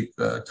capacity to make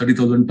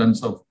 30,000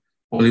 tons of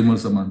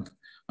polymers a month,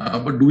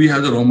 but do we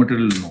have the raw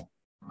material? No.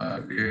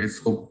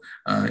 So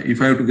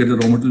if I have to get the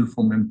raw material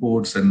from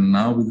imports and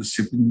now with the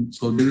shipping,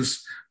 so there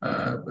is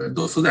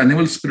so the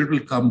animal spirit will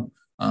come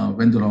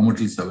when the raw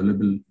material is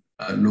available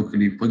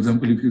locally. For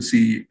example, if you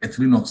see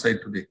ethylene oxide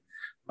today,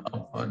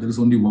 there is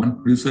only one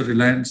producer,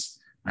 Reliance,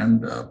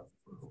 and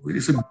there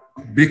is a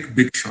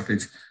big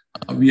shortage.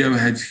 We have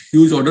had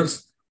huge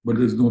orders, but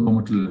there is no raw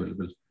material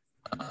available.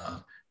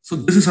 So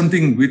this is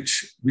something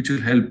which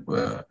will help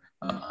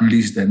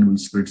unleash the animal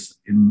spirits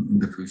in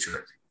the future,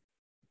 I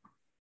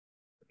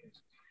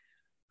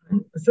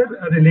think. Sir,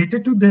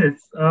 related to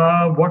this,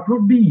 what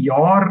would be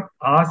your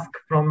ask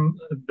from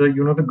the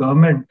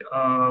government?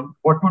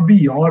 What would be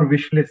your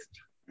wish list?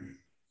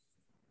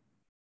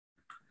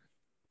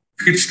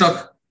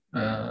 Feedstock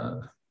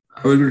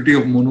availability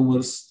of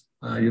monomers,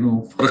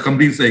 for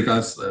companies like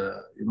us,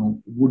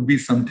 would be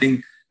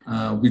something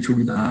which would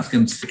be the ask.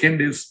 And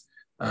second is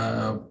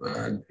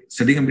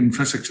setting up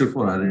infrastructure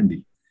for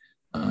R&D.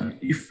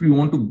 If we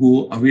want to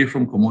go away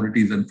from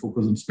commodities and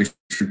focus on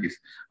specialties,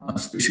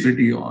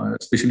 especially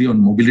on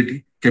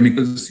mobility,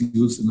 chemicals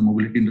used in the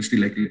mobility industry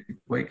like electric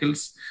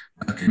vehicles,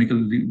 chemical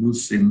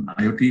use in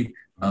IoT,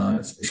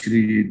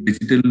 especially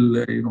digital,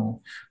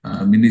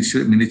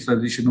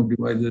 miniaturization of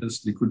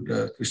devices, liquid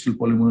crystal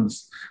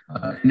polymers,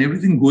 and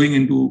everything going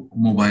into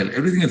mobile.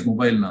 Everything is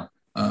mobile now.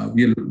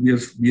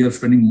 We are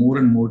spending more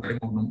and more time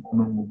on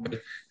our mobile,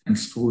 and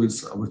so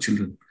is our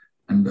children.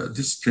 And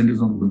this trend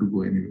is not going to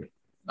go anywhere.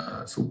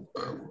 So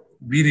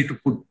we need to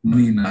put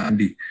money in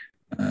R&D.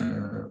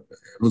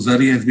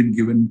 Rosari has been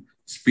given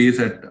space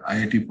at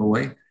IIT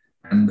Powai,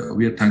 and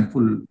we are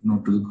thankful,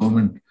 to the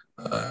government.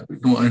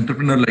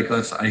 Entrepreneur like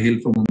us, I hail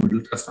from a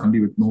middle class family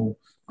with no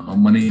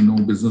money, no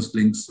business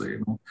links,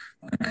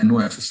 and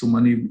no access to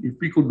money. If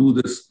we could do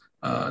this,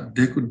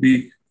 there could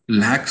be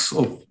lakhs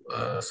of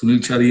Sunil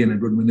Chari and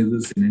Edward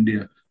Menezes in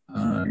India,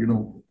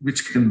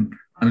 which can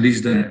unleash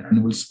the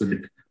animal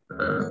spirit.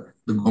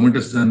 The government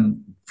has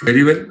done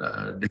very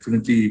well.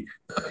 Definitely,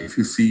 if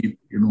you see,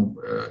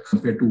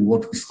 compared to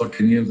what we saw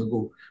 10 years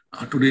ago,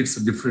 today it's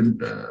a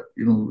different,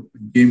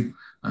 game.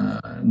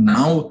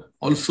 Now,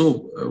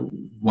 also,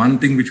 one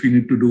thing which we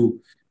need to do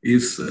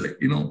is,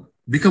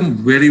 become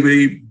very,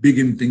 very big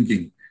in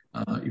thinking.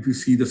 If you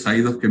see the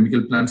size of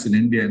chemical plants in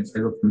India and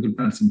size of chemical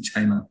plants in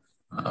China,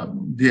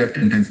 they are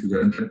 10 times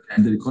bigger,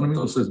 and the economy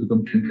also has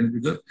become 10 times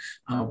bigger.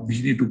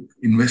 We need to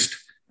invest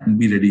and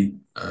be ready,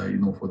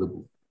 for the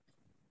move.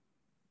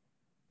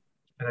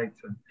 Right,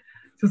 sir.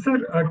 So,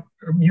 sir,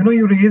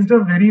 you raised a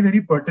very, very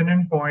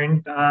pertinent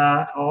point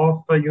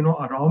of,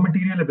 raw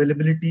material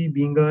availability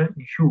being an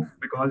issue,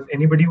 because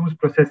anybody who's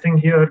processing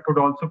here could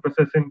also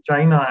process in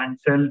China and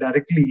sell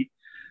directly.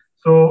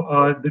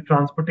 So the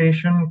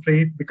transportation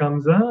freight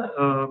becomes a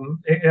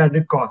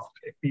added cost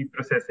if we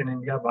process in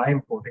India by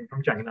importing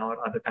from China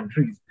or other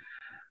countries.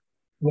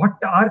 What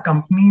are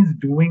companies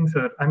doing,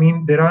 sir? I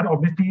mean, there are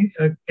obviously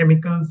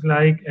chemicals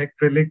like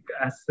acrylic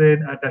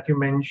acid that you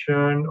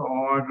mentioned,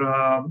 or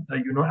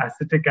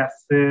acetic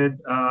acid,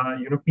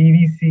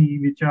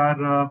 PVC, which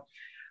are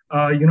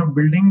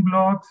building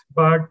blocks,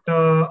 but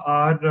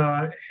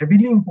are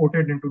heavily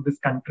imported into this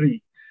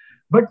country.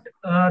 But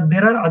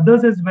there are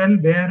others as well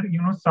where,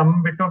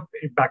 some bit of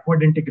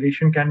backward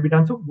integration can be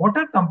done. So what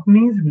are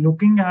companies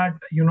looking at,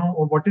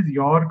 or what is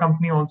your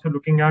company also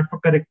looking at for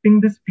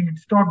correcting this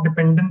feedstock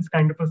dependence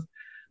kind of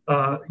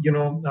a,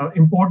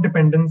 import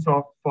dependence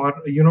for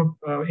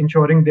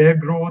ensuring their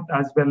growth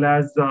as well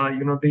as,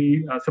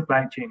 the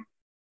supply chain?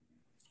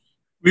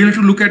 We have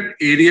to look at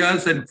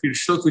areas and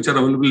feedstocks which are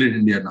available in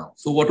India now.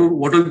 So what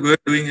we are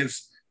doing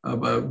is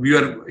we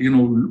are,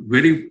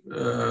 very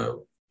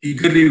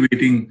eagerly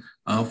waiting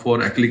for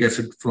acrylic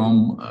acid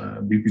from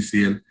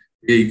BPCL.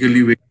 We are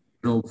eagerly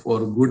waiting,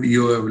 for good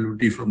EO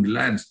availability from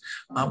Reliance.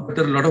 But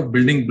there are a lot of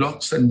building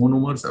blocks and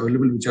monomers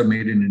available which are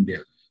made in India.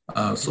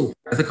 So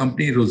as a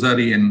company,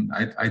 Rosari, and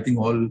I think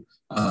all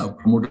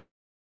promoters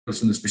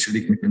in the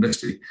specialty chemical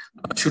industry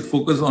should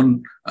focus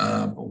on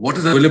what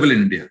is available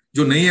in India.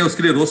 जो नहीं है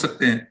उसके लिए रो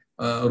सकते हैं,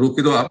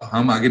 रोके तो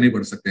हम आगे नहीं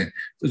बढ़ सकते हैं.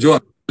 तो जो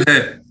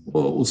है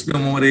उसमें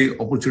हम हमारे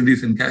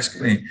opportunities encash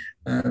करें.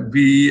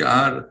 We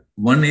are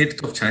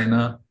 1/8 of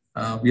China.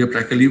 We are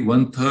practically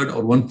 1/3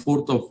 or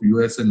 1/4 of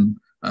US and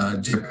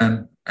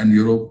Japan and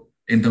Europe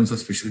in terms of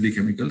specialty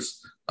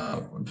chemicals.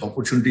 The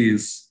opportunity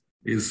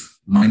is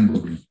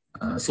mind-boggling.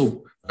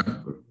 So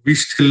we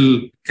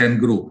still can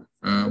grow.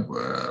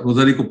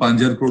 Rosari को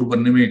 5,000 crore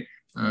बनने में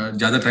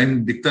ज़्यादा time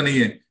दिखता नहीं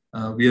है.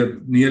 We are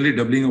nearly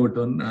doubling our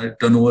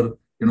turnover,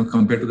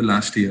 compared to the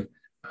last year.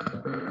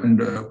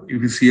 And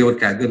if you see our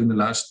CAGR in the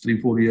last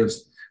 3-4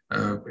 years,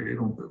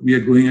 we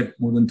are growing at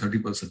more than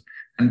 30%.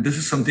 And this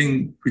is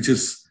something which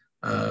is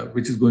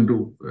going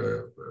to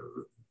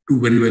do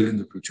very well in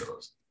the future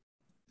also.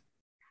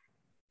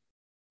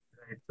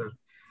 Right, sir.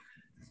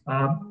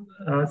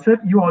 Sir,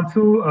 you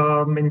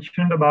also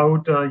mentioned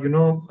about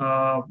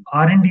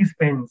R&D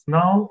spends.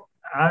 Now,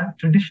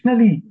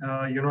 traditionally,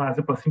 as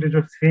a percentage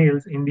of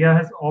sales, India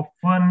has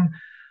often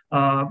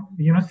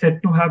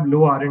said to have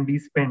low R&D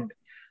spend.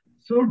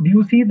 So, do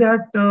you see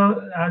that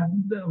as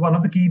one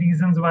of the key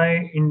reasons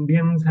why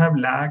Indians have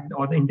lagged,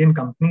 or the Indian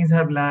companies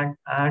have lagged?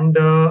 And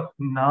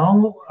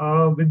now,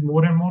 with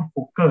more and more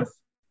focus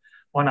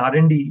on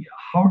R&D,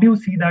 how do you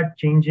see that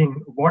changing?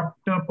 What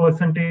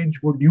percentage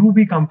would you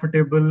be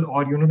comfortable,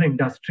 or the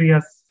industry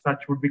as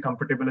such would be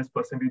comfortable as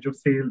percentage of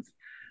sales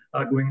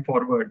going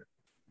forward?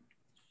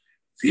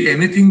 See,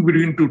 anything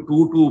between 2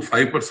 to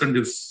 5%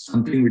 is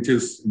something which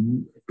is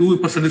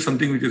 2% is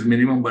something which is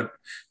minimum, but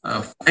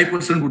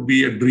 5% would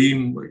be a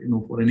dream,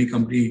 for any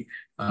company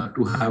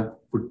to have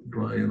put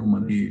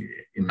money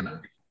in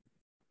R&D.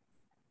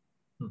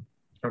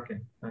 Okay.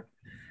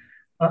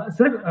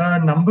 Sir,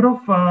 number of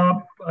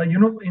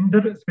in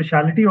the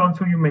specialty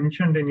also you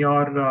mentioned in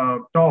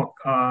your talk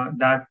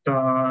that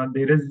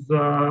there is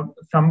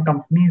some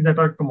companies that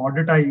are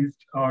commoditized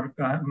or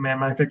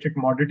manufacture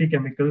commodity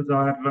chemicals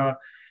are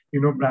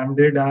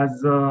branded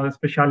as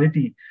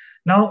specialty.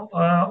 Now,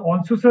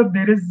 also, sir,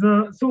 there is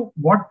so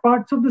what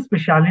parts of the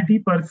specialty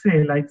per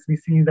se, like we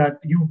see that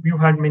you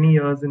had many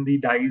years in the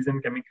dyes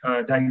and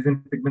dyes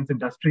and pigments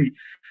industry,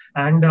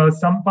 and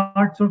some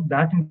parts of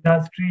that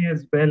industry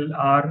as well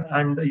are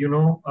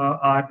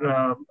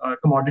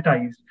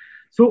commoditized.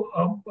 So,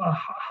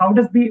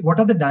 what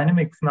are the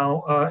dynamics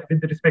now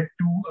with respect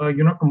to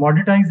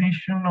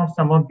commoditization of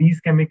some of these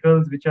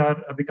chemicals which are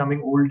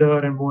becoming older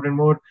and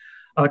more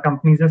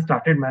companies have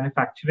started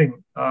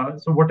manufacturing.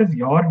 So what is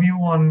your view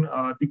on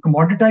the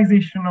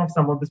commoditization of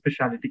some of the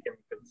specialty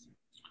chemicals?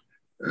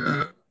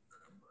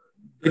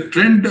 The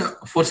trend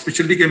for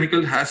specialty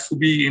chemical has to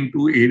be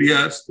into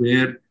areas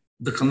where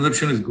the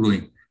consumption is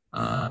growing.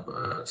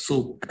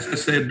 So as I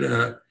said,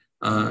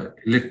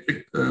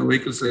 electric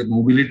vehicles like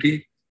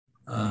mobility,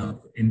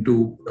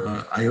 into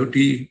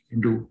IoT,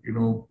 into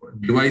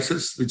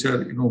devices which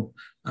are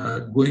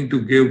going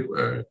to give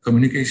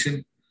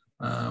communication,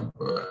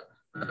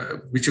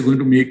 which are going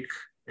to make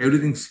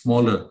everything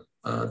smaller.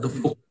 The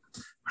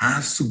focus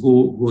has to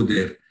go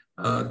there.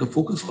 The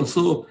focus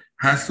also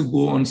has to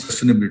go on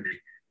sustainability.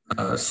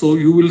 So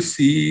you will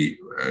see,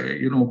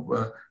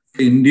 the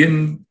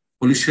Indian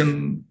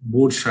pollution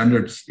board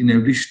standards in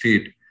every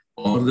state,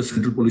 or the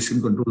Central Pollution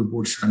Control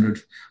Board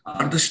standards,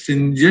 are the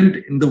stringent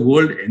in the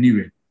world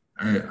anyway.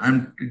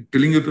 I'm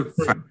telling you the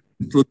fact,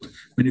 truth,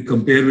 when you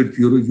compare with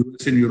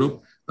US and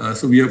Europe.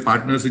 So we have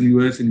partners in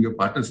US and we have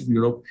partners in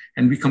Europe,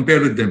 and we compare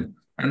with them.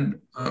 And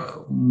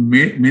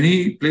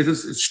many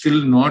places it's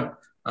still not,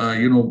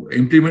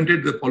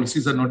 implemented. The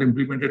policies are not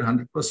implemented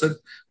 100%,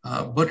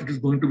 but it is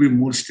going to be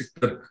more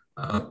stricter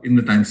in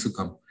the times to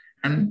come.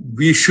 And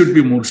we should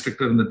be more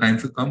stricter in the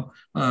times to come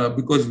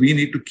because we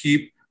need to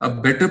keep a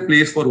better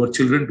place for our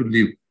children to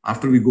live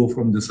after we go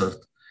from this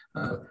earth.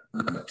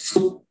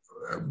 So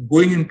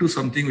going into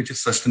something which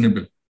is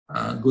sustainable,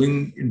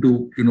 going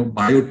into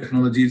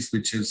biotechnologies,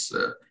 which is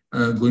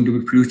going to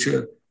be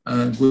future,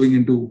 going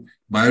into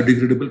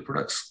biodegradable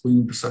products, going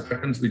into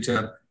surfactants which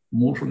are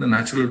more from the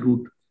natural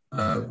route,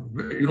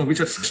 which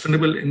are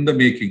sustainable in the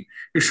making.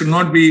 It should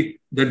not be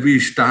that we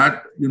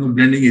start,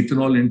 blending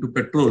ethanol into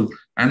petrol,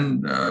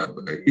 and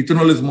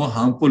ethanol is more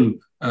harmful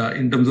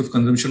in terms of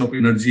consumption of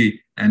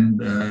energy and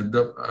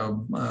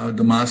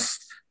the mass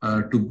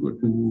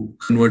to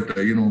convert,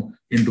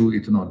 into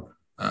ethanol.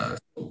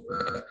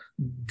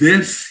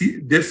 There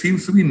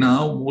seems to be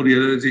now more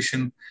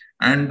realization,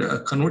 and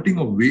converting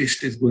of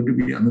waste is going to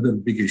be another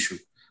big issue.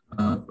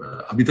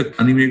 अभी तक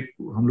पानी में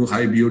हम लोग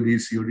high BOD,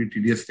 COD,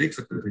 TDS देख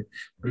सकते थे,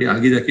 पर ये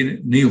आगे जाके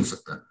नहीं हो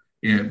सकता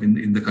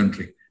in the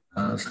country.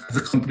 As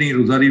a company,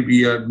 Rossari,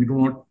 we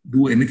do not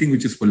do anything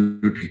which is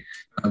polluting.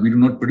 We do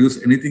not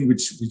produce anything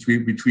which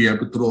we have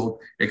to throw out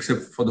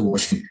except for the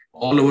washing.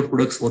 All our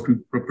products, what we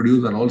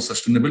produce, are all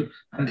sustainable,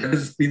 and that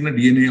has been the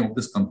DNA of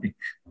this company.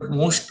 But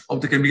most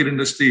of the chemical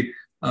industry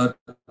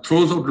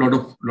throws out a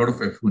lot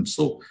of effluent.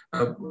 So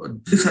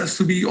this has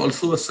to be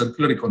also a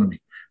circular economy.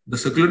 The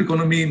circular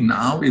economy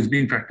now is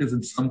being practiced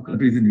in some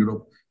countries in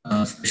Europe,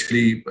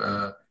 especially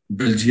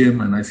Belgium,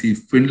 and I see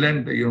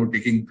Finland,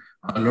 taking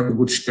a lot of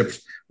good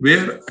steps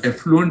where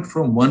effluent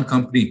from one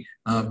company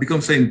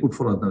becomes an input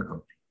for another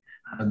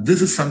company.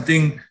 This is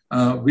something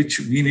which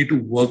we need to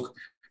work.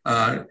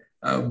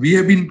 We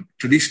have been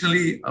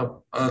traditionally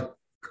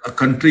a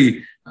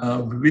country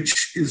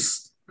which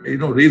is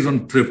raised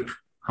on thrift.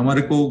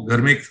 हमारे को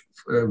घर में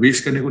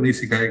waste करने को नहीं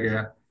सिखाया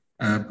गया,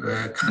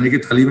 खाने की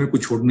थाली में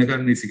कुछ छोड़ने का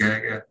नहीं सिखाया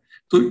गया.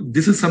 So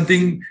this is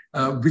something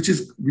which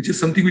is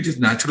something which is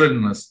natural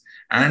in us.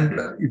 And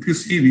if you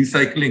see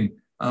recycling,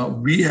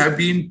 we have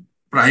been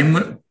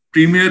premier,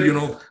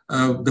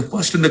 the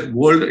first in the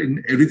world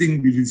in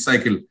everything we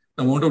recycle.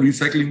 The amount of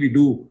recycling we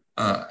do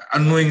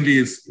unknowingly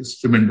is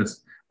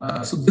tremendous.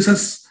 So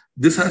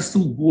this has to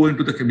go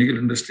into the chemical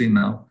industry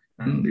now,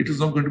 and it is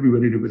not going to be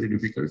very, very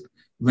difficult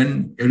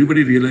when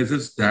everybody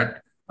realizes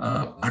that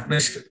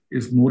partnership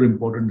is more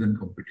important than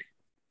competing.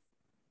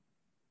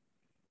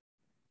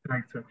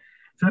 Right, sir.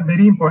 So a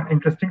very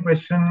interesting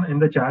question in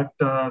the chat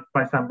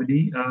by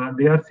somebody.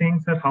 They are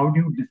saying, sir, how do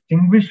you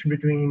distinguish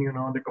between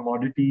the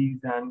commodities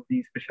and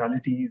the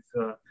specialty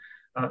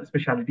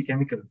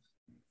chemicals?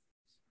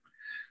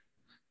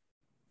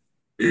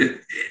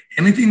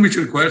 Anything which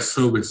requires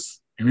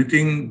service,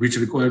 anything which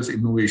requires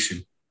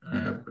innovation,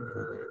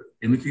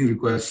 anything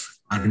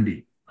requires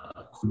R&D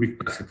could be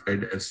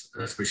classified as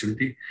a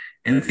specialty.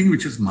 Anything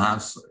which is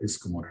mass is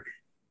commodity.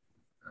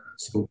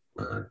 So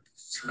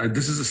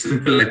this is a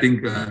simple, I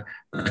think,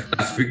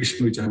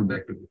 classification which I would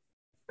like to do.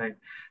 Right.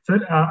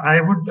 Sir,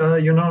 I would,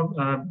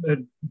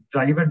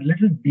 dive a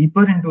little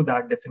deeper into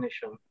that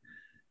definition.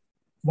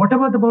 What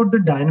about the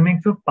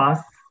dynamics of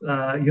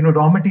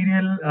raw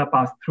material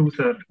pass-through,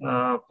 sir,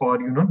 for,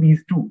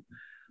 these two?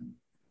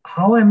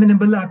 How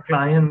amenable are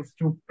clients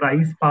to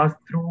price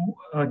pass-through,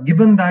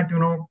 given that,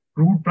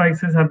 crude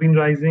prices have been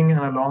rising, and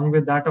along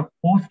with that, a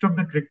host of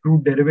the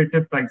crude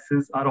derivative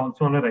prices are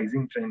also on a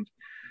rising trend.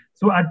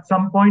 So at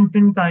some point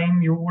in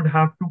time, you would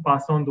have to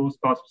pass on those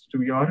costs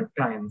to your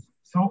clients.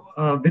 So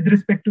with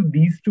respect to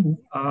these two,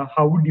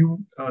 how would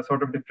you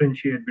sort of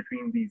differentiate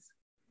between these?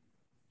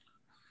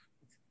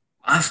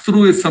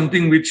 Pass-through is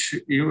something which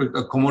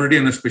a commodity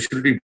and a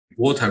specialty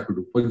both have to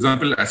do. For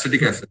example,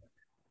 acetic acid.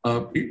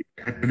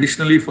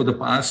 Traditionally, for the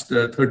past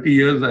 30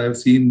 years, I have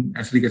seen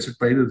acetic acid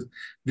prices.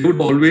 They would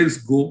always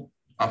go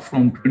up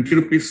from 20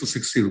 rupees to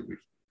 60 rupees.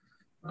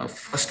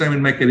 First time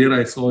in my career,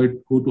 I saw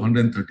it go to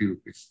 130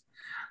 rupees.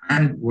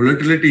 And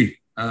volatility,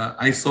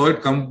 I saw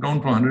it come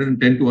down from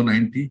 110 to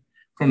 190,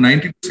 from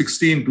 90 to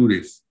 60 in 2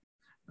 days.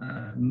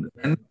 And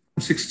from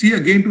 60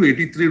 again to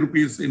 83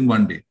 rupees in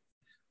 1 day.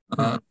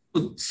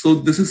 So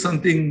this is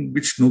something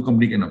which no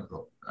company can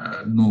absorb.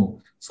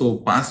 No. So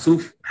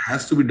pass-through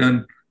has to be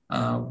done.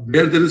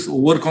 Where there is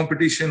over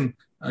competition,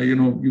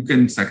 you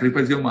can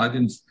sacrifice your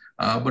margins,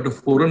 but a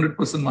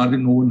 400%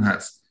 margin no one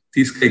has.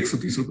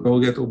 130 रुपए हो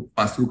गया तो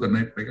pass through करना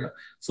ही पड़ेगा.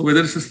 So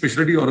whether it's a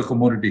specialty or a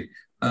commodity,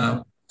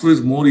 pass-through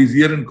is more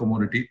easier in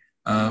commodity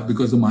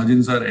because the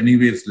margins are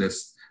anyways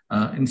less.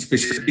 In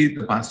specialty,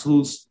 the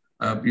pass-throughs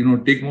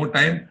take more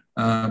time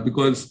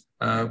because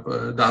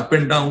the up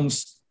and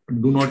downs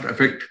do not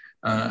affect,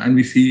 and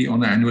we see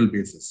on an annual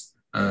basis.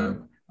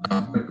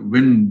 But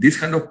when this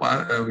kind of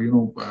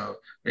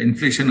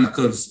inflation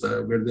occurs,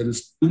 where there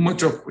is too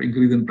much of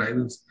increase in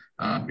prices,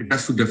 it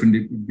has to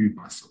definitely be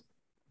passed on.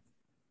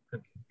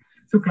 Okay.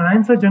 So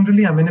clients are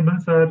generally amenable,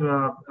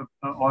 sir,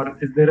 or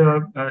is there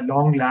a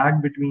long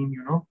lag between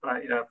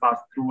pass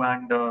through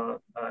and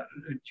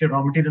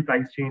raw material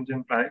price change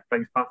and price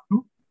pass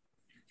through?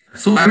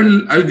 So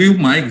I'll give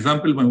my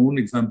own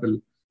example.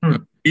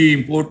 We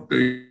import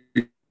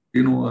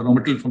raw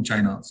material from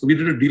China. So we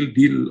did a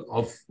deal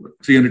of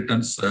 300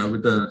 tons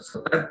with a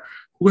supplier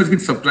who has been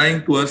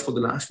supplying to us for the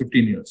last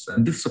 15 years.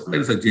 And this supplier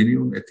is a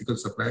genuine, ethical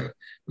supplier,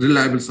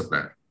 reliable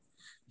supplier.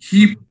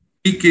 We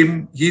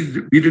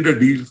did a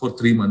deal for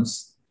 3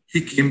 months.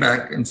 He came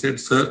back and said,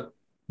 sir,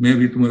 मैं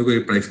भी तुम्हारे को ये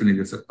price पे नहीं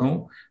दे सकता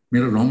हूँ.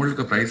 मेरा रॉ मटेरियल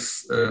का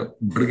प्राइस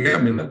बढ़ गया,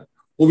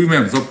 वो भी मैं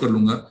अब्सॉर्ब कर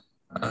लूंगा.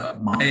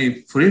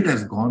 My freight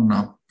has gone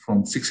up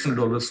from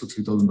 $600 to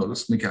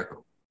 $3,000. मैं क्या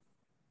करूँ?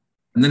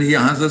 And then he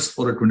asked us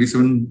for a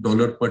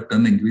 $27 per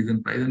ton increase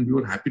in price, and we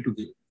were happy to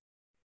give it.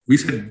 We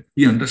said,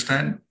 we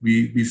understand,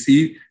 we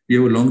see, we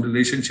have a long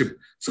relationship.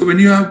 So when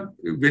you have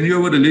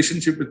a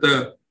relationship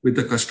with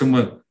a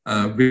customer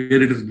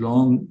where it is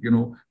long,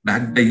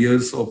 backed by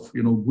years of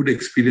good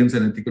experience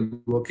and ethical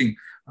working,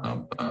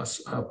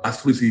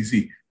 pass-through is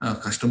easy.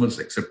 Customers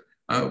accept.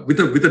 With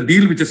a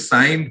deal which is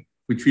signed,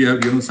 which we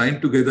have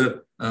signed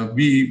together,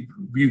 we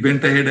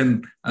went ahead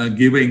and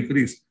gave an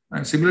increase.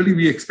 And similarly,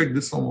 we expect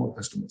this from our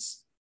customers.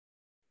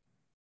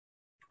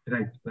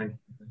 Right.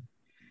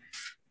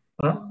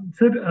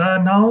 Sir,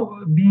 now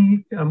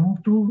we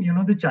move to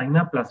the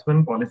China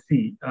 +1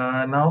 policy.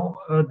 Now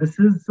this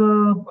is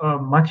a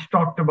much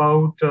talked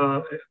about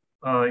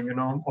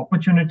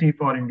opportunity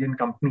for Indian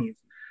companies,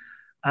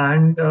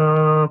 and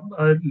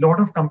a lot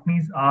of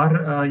companies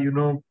are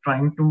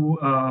trying to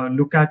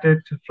look at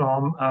it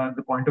from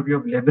the point of view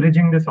of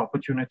leveraging this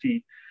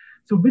opportunity.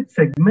 So which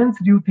segments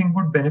do you think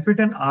would benefit,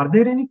 and are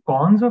there any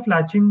cons of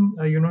latching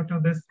to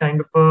this kind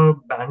of a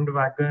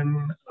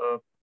bandwagon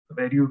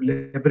where you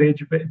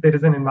leverage, there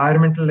is an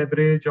environmental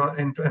leverage or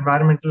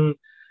environmental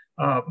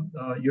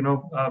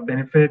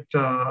benefit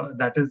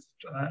that is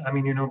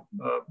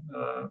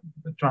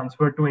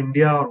transferred to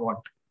India, or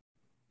what?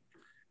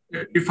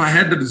 If I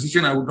had the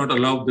decision, I would not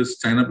allow this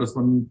China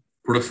 +1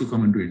 products to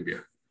come into India.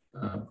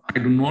 I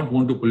do not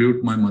want to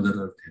pollute my mother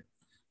earth here.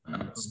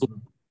 So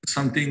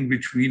something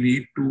which we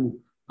need to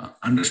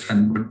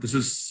understand, but this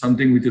is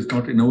something which is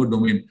not in our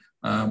domain.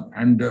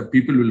 and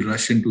people will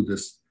rush into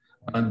this.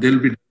 There will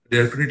be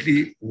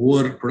definitely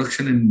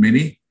overproduction in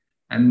many,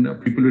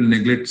 and people will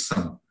neglect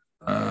some.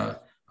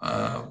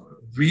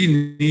 We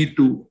need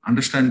to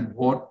understand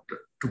what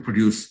to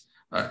produce.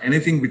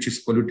 Anything which is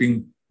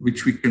polluting,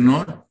 which we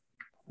cannot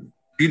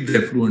treat the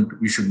effluent,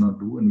 we should not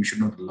do, and we should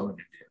not allow in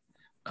India.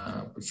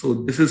 So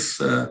this is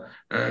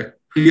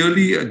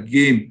clearly a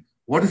game.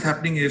 What is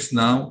happening is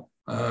now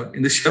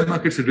in the share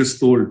markets, it is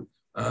told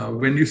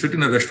when you sit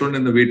in a restaurant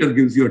and the waiter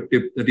gives you a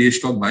tip that ye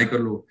stock buy kar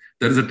lo,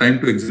 there is a time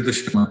to exit the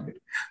share market.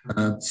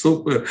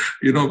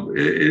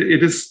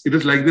 It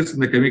is like this in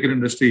the chemical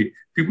industry.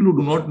 People who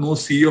do not know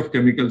sea of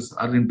chemicals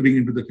are entering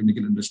into the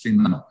chemical industry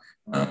now.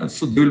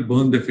 So they will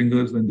burn their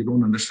fingers when they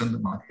don't understand the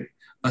market.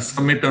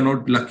 Some may turn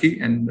out lucky,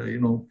 and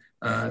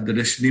the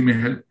destiny may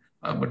help,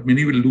 but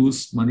many will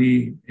lose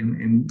money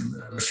in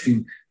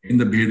rushing in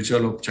the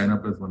bhedchal of China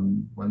plus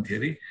one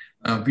theory.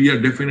 We are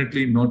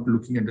definitely not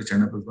looking at the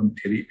China plus one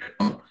theory at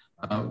all.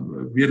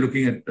 We are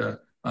looking at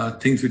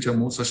things which are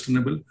more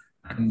sustainable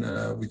and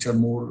which are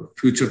more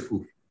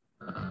future-proof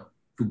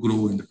to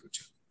grow in the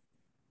future.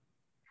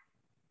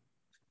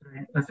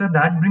 Right. So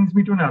that brings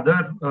me to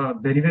another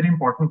very, very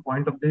important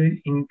point of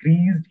the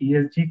increased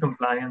ESG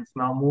compliance.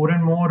 Now, more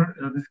and more,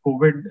 this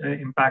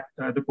COVID impact,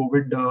 the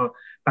COVID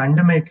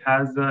pandemic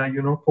has,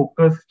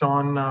 focused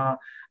on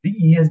the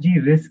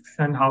ESG risks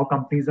and how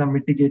companies are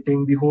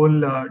mitigating the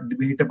whole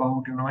debate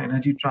about,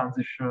 energy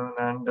transition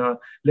and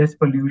less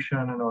pollution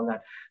and all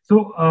that.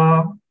 So,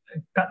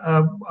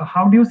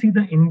 how do you see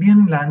the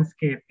Indian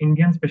landscape,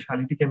 Indian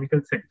specialty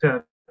chemical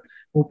sector,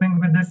 coping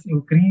with this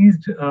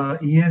increased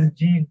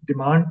ESG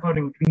demand for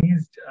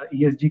increased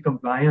ESG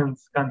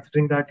compliance,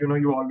 considering that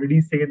you already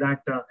say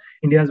that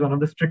India is one of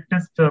the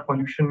strictest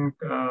pollution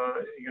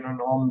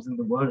norms in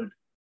the world?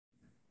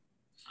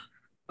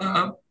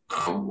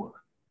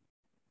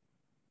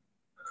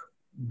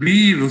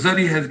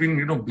 Rossari has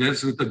been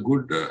blessed with a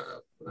good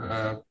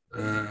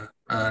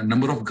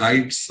number of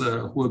guides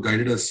who have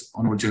guided us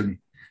on our journey,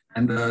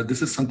 and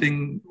this is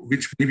something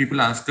which many people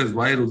ask us,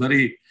 why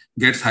Rossari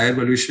gets higher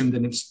valuation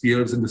than its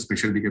peers in the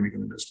specialty chemical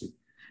industry.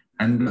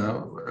 And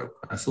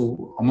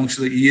so amongst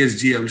the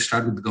ESG, I will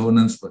start with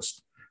governance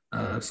first.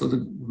 So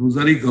the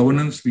Rossari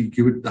governance, we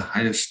give it the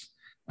highest.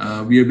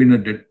 We have been a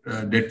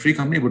debt-free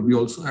company, but we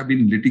also have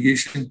been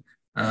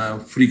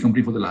litigation-free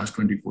company for the last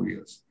 24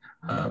 years.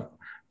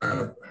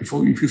 If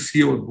you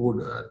see our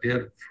board, they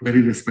are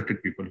very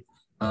respected people.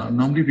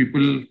 Normally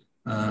people,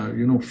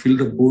 fill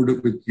the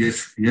board with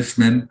yes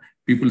men,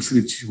 people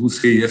who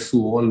say yes to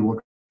all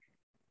what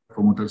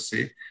promoters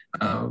say.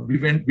 We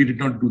did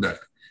not do that.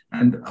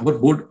 And our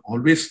board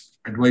always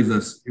advised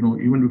us,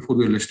 even before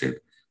we were listed,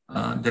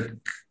 that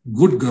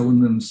good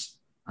governance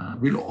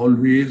will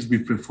always be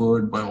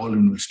preferred by all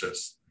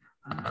investors.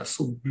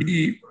 So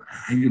we,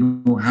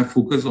 have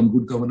focus on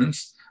good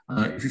governance.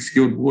 If you see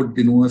our board,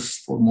 they know us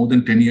for more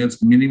than 10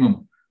 years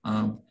minimum.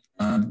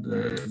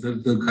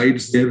 The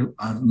guides there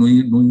are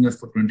knowing us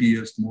for 20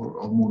 years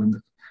more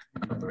in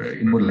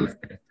our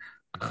lifetime.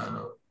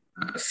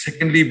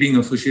 Secondly, being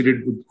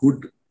associated with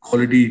good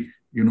quality,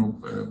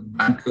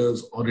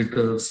 bankers,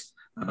 auditors,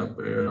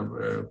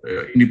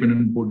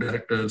 independent board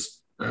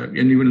directors, and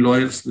even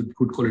lawyers with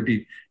good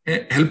quality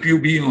help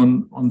you be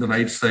on the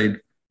right side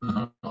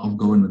of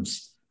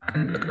governance.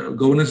 And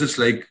governance is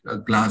like a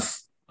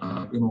glass.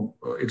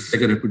 It's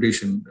like a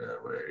reputation.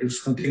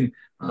 It's something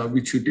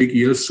which you take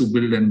years to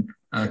build and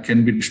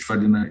can be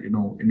destroyed in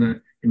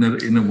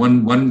a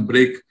one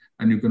break,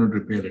 and you cannot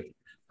repair it.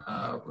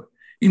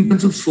 In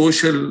terms of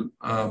social,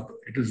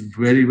 it is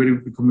very, very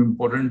become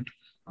important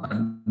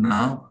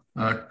now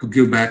to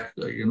give back,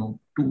 to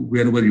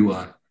wherever you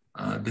are.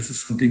 This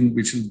is something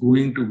which is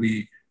going to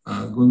be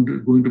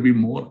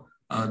more.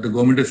 The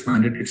government has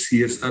mandated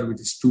CSR,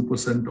 which is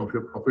 2% of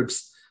your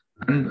profits,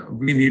 and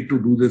we need to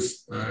do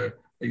this,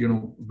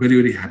 very,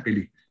 very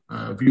happily.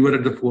 We were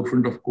at the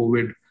forefront of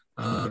COVID.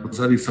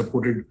 Rossari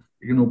supported,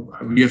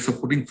 we are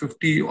supporting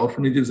 50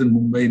 orphanages in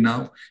Mumbai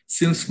now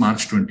since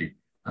March 20.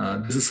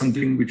 This is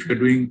something which we are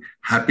doing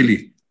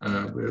happily,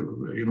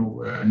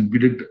 and we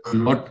did a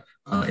lot.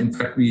 In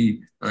fact,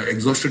 we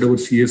exhausted our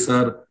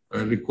CSR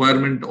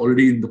requirement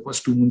already in the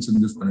first 2 months in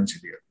this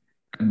financial year,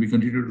 and we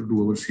continue to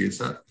do our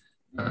CSR.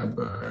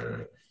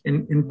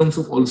 In terms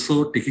of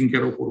also taking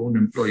care of our own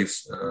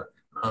employees,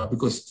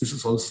 because this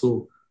is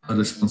also a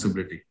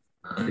responsibility.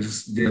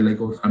 They are like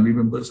our family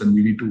members, and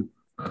we need to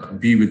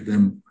be with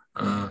them.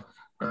 I'm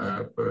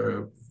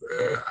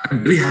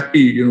very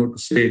happy, to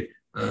say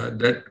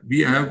that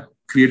we have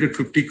created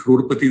 50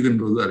 crorepatis in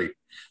Rossari.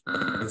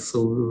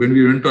 So when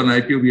we went on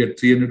IPO, we had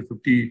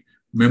 350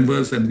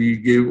 members, and we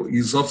gave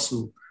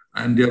ESOPs,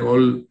 and they are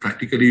all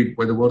practically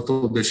by the worth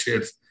of their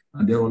shares,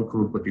 and they are all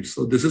crorepatis.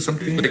 So this is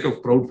something like a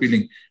proud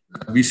feeling.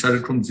 We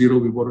started from zero.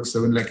 We borrowed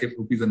 7 lakh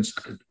rupees and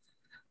started.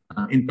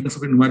 In terms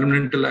of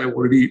environmental, I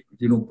already,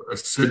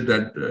 said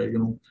that,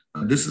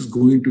 this is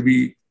going to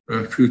be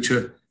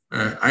future.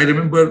 I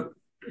remember,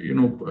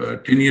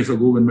 10 years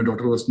ago when my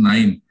daughter was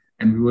 9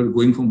 and we were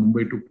going from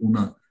Mumbai to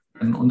Pune,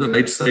 And on the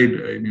right side,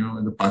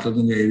 in the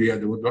Patharganga area,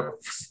 there was a lot of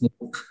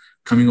smoke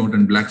coming out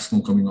and black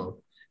smoke coming out.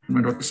 And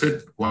my doctor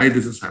said, why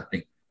this is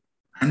happening?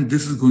 And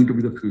this is going to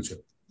be the future.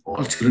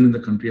 All children in the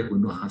country are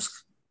going to ask,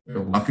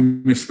 Vapi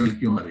में smell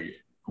क्यों आ रही है?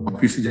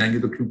 वापी से जाएंगे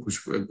तो क्यों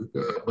खुशबू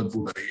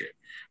बदबू आ रही है?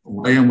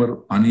 Why हमारा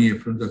पानी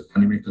एफ्लुएंट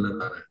पानी में कलर आ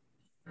रहा है?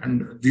 And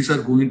these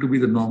are going to be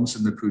the norms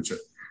in the future.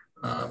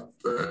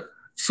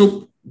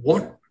 So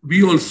what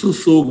we also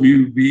saw,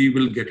 we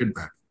will get it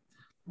back.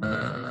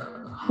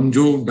 हम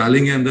जो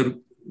डालेंगे अंदर,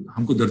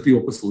 हमको धरती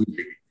वापस वही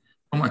देगी.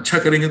 हम अच्छा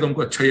करेंगे तो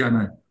हमको अच्छा ही आना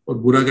है, और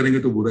बुरा करेंगे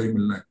तो बुरा ही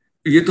मिलना है.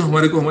 ये तो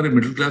हमारे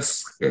मिडिल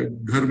क्लास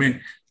घर में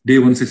day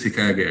one से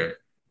सिखाया गया है.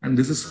 And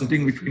this is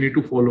something which we need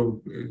to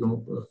follow.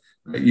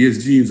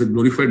 ESG is a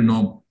glorified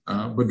norm,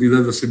 but these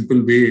are the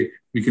simple way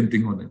we can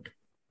think on it.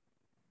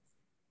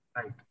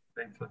 Right,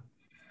 sir.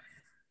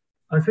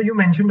 So you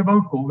mentioned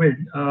about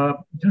COVID.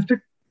 Just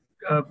a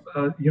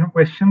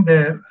question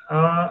there.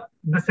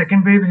 The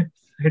second wave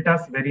hit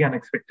us very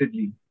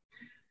unexpectedly.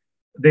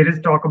 There is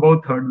talk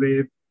about third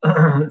wave.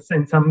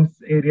 In some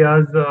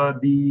areas,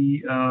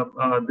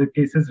 the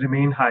cases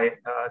remain high,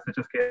 such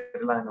as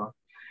Kerala and all.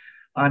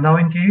 Now,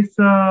 in case,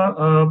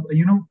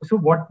 so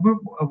what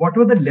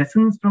were the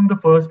lessons from the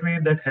first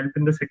wave that helped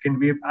in the second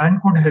wave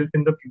and could help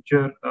in the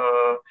future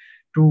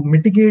to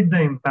mitigate the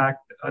impact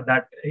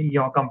that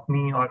your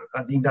company or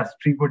the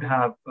industry would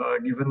have,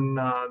 given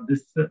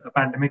this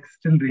pandemic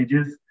still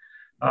rages?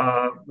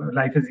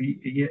 Life is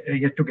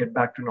yet to get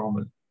back to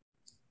normal.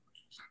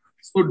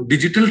 So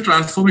digital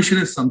transformation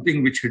is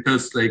something which hit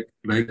us like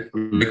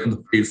on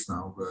the face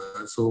now.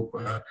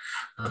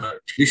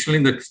 Traditionally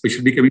in the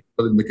specialty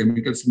chemicals, in the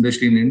chemicals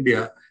industry in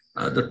India,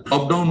 the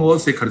top down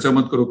was say kharcha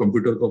mat karo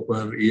computer ko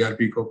par,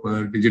 ERP ko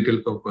par,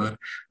 digital ko par,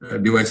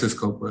 devices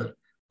ko par.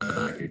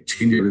 It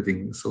changed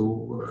everything.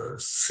 So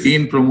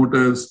sane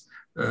promoters,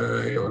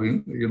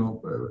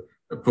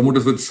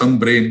 promoters with some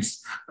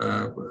brains,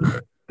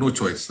 no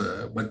choice,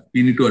 but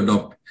we need to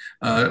adopt.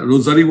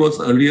 Rossari was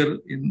earlier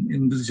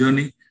in this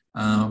journey.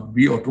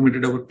 We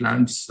automated our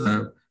plants.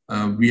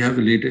 We have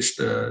the latest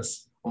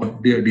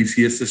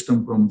DCS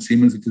system from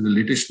Siemens, which is the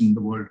latest in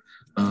the world,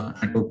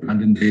 at our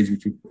plant in Dahej,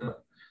 which we put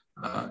up.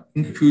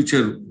 In the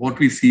future, what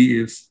we see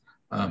is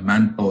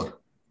manpower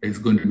is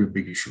going to be a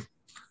big issue.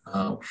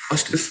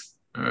 First is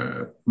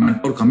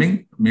manpower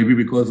coming, maybe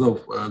because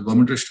of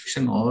government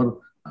restriction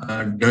or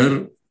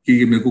डर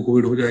कि मेरे को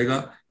Covid हो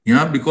जाएगा.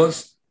 यहाँ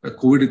because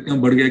Covid इतना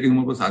बढ़ गया कि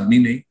हमारे पास आदमी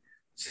नहीं.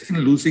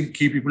 Second, losing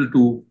key people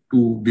to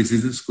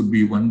diseases could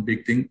be one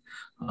big thing.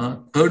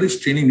 Third is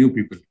training new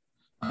people.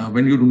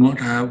 When you do not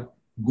have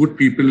good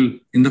people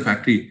in the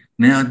factory,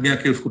 नया आदमी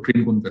आके उसको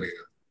train कौन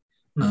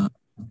करेगा?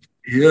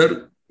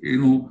 Here,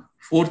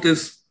 fourth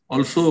is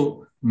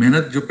also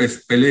मेहनत जो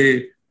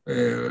पहले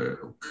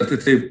करते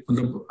थे,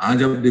 मतलब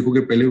आज आप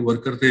देखोगे पहले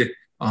वर्कर थे,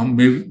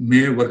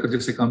 मैं वर्कर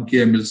जैसे काम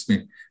किया है मिल्स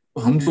में,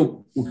 तो हम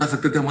जो उठा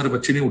सकते थे हमारे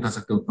बच्चे नहीं उठा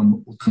सकते उतना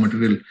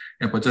मटेरियल,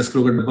 या 50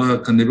 किलो का डब्बा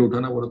कंधे पे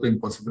उठाना वो तो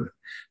इम्पॉसिबल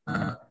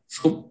है.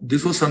 So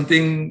this was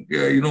something,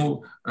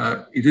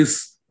 it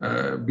is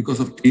because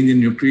of change in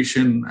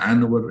nutrition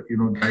and our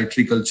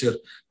dietary culture,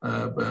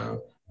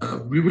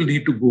 we will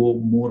need to go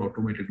more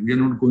automated. We are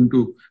not going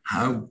to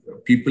have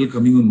people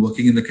coming and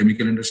working in the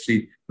chemical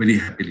industry very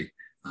happily.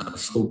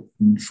 So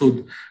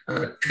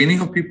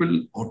training of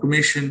people,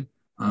 automation,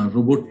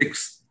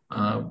 robotics,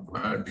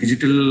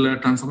 digital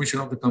transformation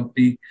of the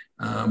company,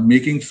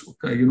 making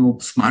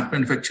smart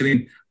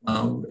manufacturing,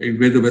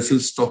 where the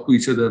vessels talk to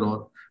each other,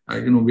 or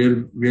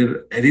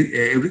where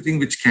everything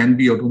which can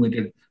be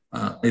automated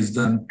is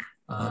done.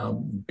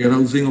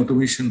 Warehousing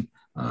automation.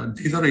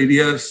 These are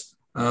areas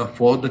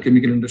for the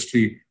chemical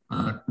industry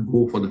to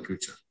go for the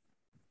future.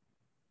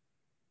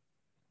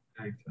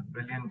 Right,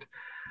 brilliant.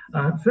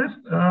 Sir,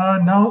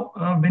 now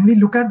when we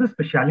look at the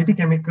specialty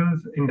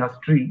chemicals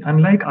industry,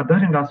 unlike other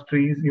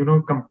industries,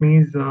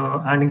 companies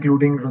and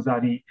including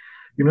Rossari,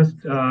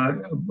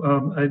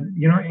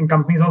 in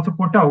companies also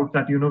put out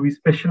that we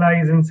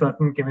specialize in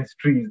certain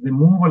chemistries. They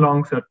move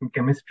along certain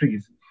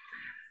chemistries.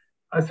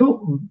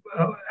 So,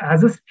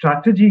 as a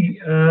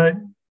strategy,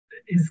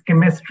 is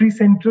chemistry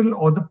central,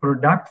 or the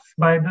products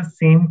by the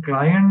same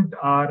client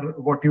are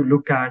what you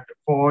look at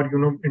for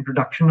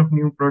introduction of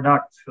new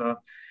products?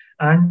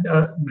 And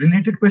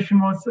related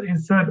question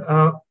is,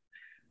 sir,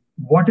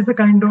 what is the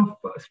kind of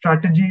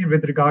strategy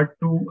with regard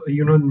to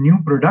new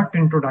product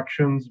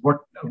introductions?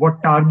 What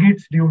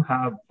targets do you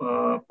have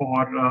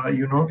for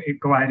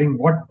acquiring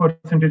what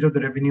percentage of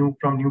the revenue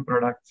from new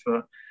products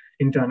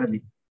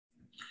internally?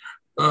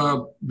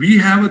 We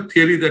have a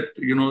theory that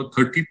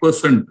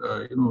 30%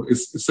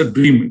 is a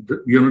dream.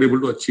 We are not able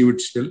to achieve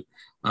it still.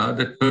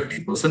 That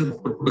 30% of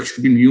our product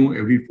should be new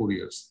every 4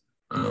 years.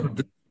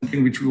 This is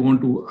something which we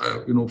want to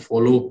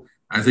follow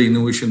as an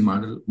innovation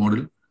model.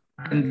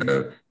 And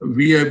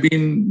we have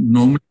been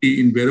normally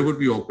in wherever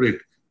we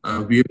operate,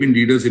 we have been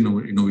leaders in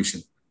our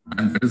innovation,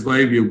 and that is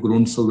why we have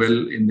grown so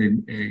well in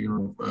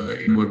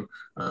our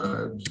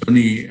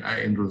journey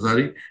in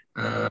Rossari.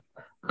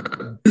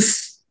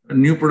 This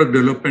new product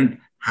development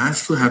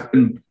has to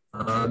happen.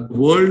 The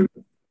world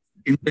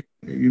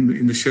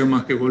in the share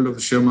market world of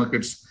the share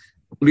markets,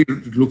 only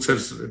looks at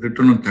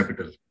return on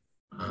capital,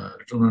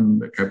 return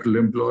on capital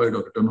employed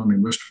or return on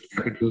invested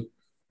capital.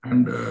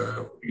 And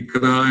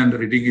ICRA and the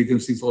rating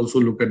agencies also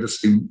look at the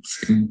same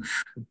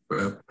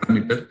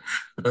parameter.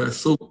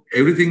 So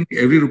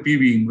every rupee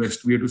we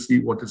invest, we have to see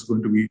what is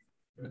going to be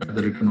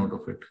the return out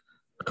of it.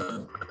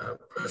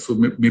 So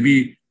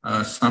maybe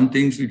some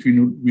things which we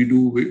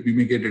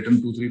may get return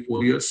 2, 3,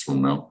 4 years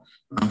from now.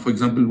 For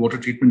example, water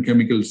treatment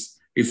chemicals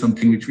is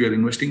something which we are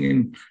investing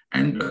in,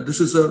 and this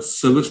is a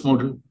service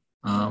model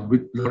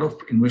with a lot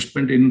of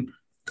investment in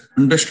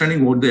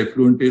understanding what the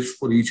effluent is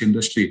for each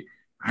industry.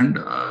 And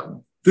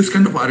this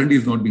kind of R&D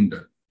is not being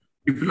done.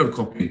 People are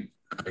copying.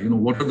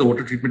 What are the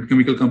water treatment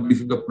chemical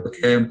companies?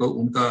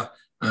 उनका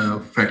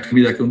factory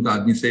में जाके उनका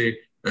आदमी से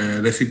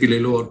recipe ले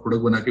लो और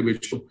product बना के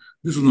बेचो.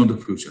 This is not the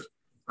future.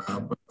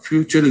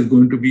 Future is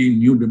going to be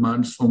new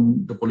demands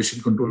from the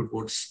pollution control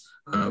boards.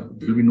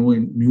 There will be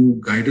new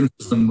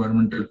guidance on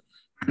environmental,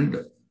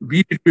 and we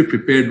need to be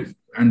prepared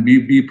and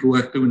be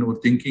proactive in our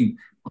thinking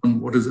on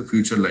what is the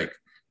future like.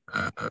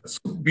 So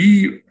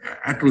we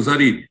at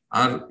Rossari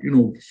are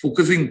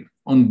focusing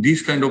on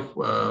these kind of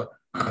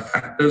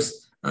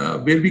factors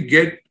where we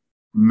get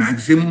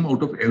maximum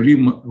out of every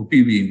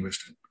rupee we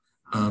invest in.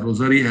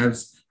 Rossari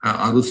has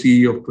ROC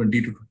of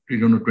 20 to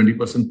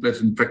 20%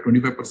 plus, in fact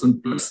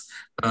 25% plus.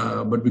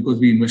 But because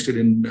we invested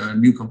in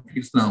new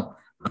companies now,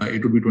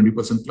 it would be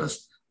 20%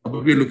 plus.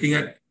 But we are looking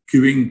at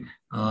giving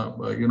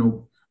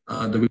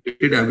the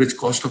weighted average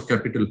cost of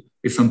capital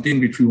is something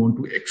which we want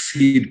to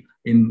exceed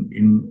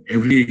in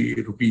every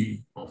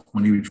rupee of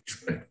money which we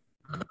spend.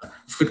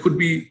 So it could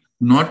be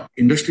not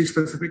industry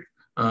specific.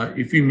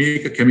 If we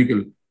make a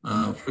chemical,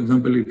 for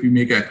example, if we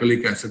make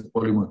acrylic acid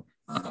polymer,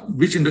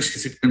 which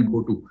industries it can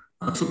go to.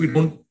 So we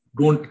don't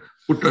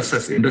put us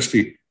as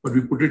industry, but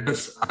we put it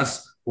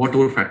as what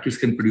our factories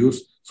can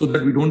produce, so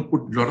that we don't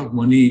put a lot of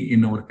money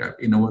in our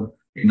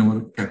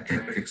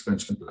CapEx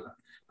expansion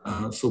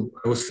plan. So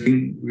I was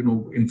sitting,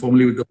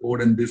 informally with the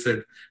board, and they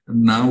said,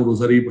 now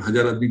Rossari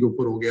 1000 आदमी के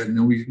ऊपर हो गया.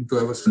 Now we need to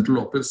have a central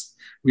office.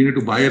 We need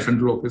to buy a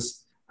central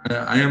office.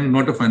 I am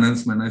not a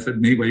finance man. I said,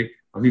 नहीं भाई,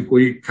 अभी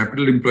कोई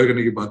capital employ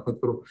करने की बात मत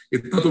करो.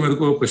 इतना तो मेरे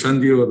को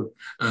प्रशांत जी और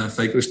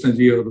साई कृष्ण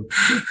जी और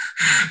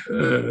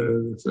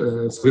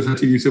सुरेश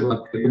जी से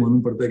बात करके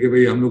मालूम पड़ता है कि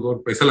भाई हम लोग और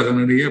पैसा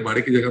लगाना नहीं है,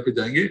 भाड़े की जगह पे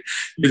जाएंगे.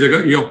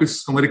 ये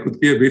ऑफिस हमारी खुद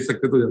की है, बेच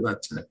सकते तो ज्यादा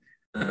अच्छा है.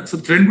 So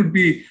the trend would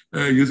be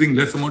using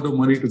less amount of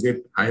money to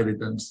get higher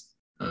returns.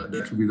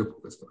 That would be the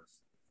focus for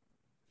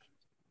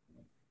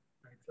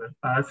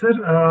us. Sir,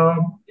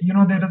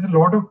 there is a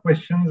lot of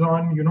questions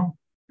on,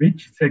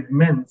 which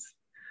segments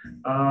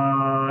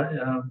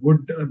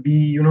would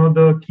be,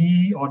 the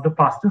key or the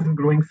fastest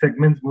growing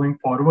segments going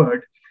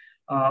forward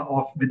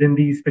within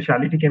the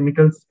specialty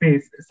chemical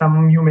space.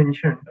 Some you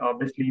mentioned,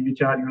 obviously,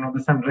 which are,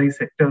 the sunrise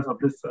sectors of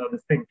this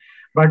thing.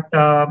 But,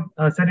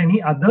 sir,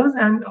 any others?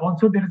 And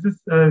also there is this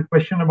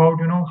question about,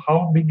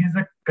 how big is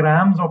the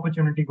CRAMS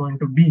opportunity going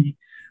to be,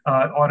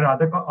 or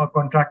other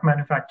contract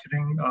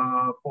manufacturing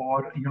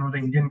for, the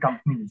Indian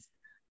companies.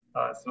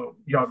 So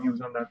your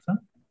views on that, sir?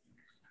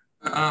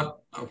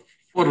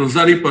 For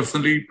Rossari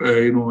personally,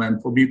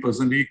 and for me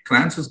personally,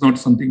 CRAMS is not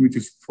something which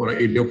is for an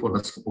area for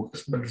us to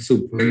focus, but it's a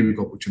very big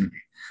opportunity.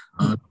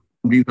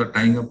 Companies are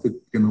tying up with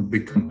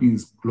big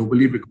companies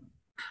globally because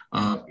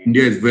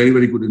India is very,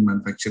 very good in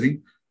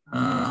manufacturing.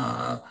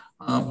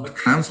 But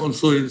CRAMS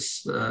also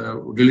is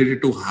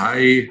related to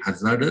high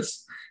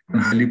hazardous and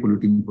highly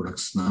polluting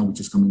products now, which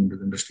is coming into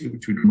the industry,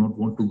 which we do not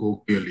want to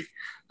go clearly.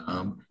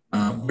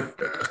 But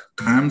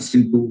CRAMS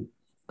into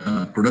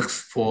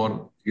products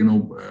for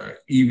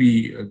EV,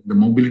 the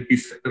mobility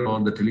sector or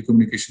the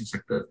telecommunication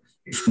sector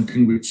is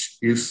something which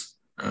is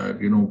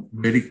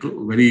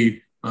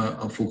very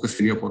a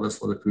focus area for us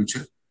for the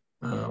future.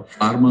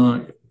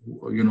 Pharma,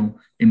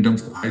 in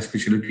terms of high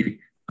specialty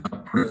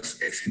products,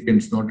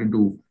 excipients not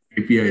into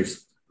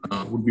APIs,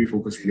 would be a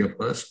focus area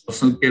for us.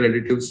 Personal care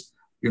additives,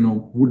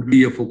 would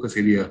be a focus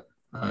area,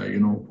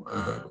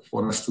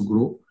 for us to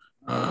grow.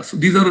 So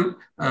these are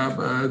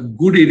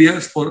good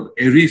areas for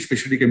every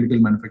specialty chemical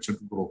manufacturer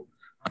to grow.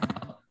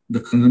 The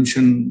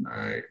consumption,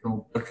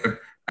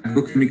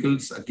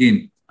 agrochemicals,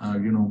 again,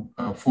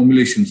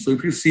 formulation. So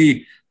if you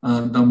see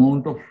the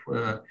amount of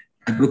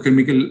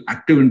agrochemical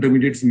active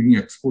intermediates being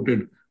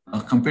exported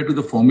compared to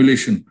the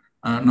formulation,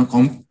 now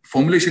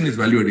formulation is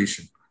value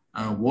addition.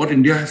 What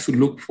India has to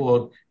look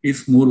for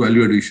is more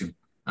value addition.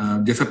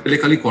 जैसा पहले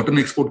खाली cotton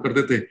export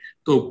करते थे,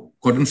 तो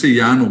cotton से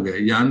यान हो गया,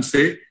 यान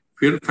से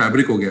फिर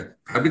फैब्रिक हो गया,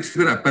 फैब्रिक से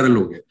फिर अपैरल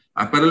हो गया,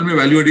 अपैरल में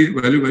वैल्यू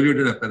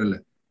एडेड अपैरल है.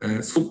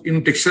 So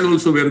in textile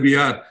also where we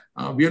are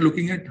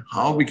looking at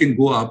how we can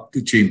go up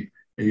the chain,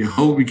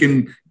 how we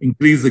can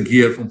increase the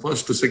gear from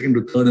first to second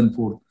to third and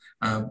fourth.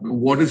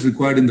 What is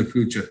required in the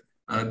future?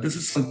 This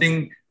is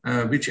something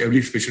which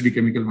every specialty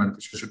chemical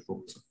manufacturer should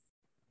focus on.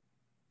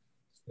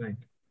 Right.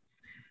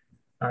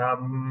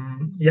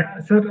 Yeah,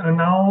 sir.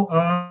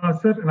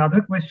 Sir,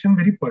 another question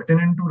very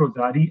pertinent to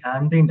Rosari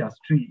and the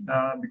industry,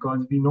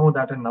 because we know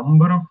that a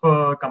number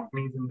of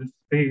companies in this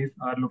space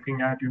are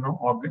looking at,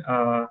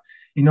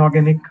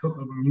 inorganic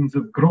means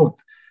of growth.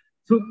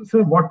 So,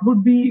 sir, what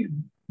would be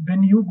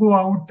when you go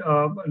out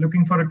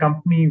looking for a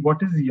company?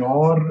 What is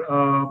your,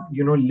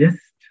 list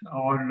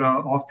or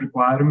of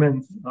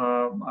requirements?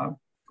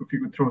 If you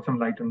could throw some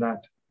light on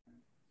that.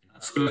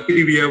 So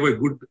luckily we have a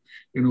good,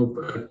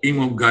 team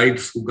of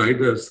guides who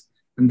guide us,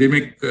 and they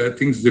make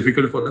things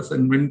difficult for us.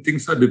 And when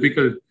things are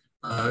difficult,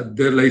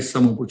 there lies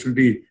some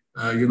opportunity,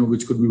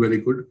 which could be very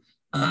good.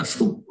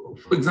 So,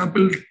 for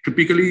example,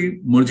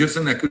 typically mergers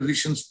and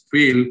acquisitions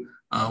fail.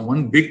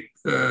 One big,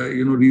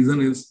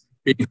 reason is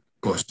paying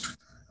cost.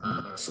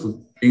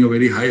 So paying a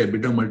very high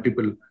EBITDA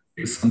multiple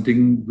is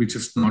something which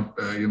is not,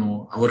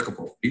 our cup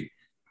of tea,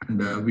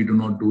 and we do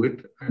not do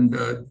it. And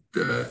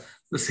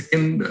the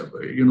second,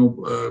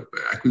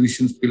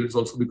 acquisition skill is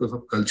also because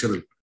of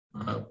cultural.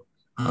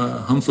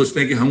 हम सोचते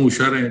हैं कि हम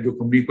होशियार हैं, जो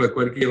company को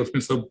acquire किया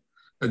उसमें सब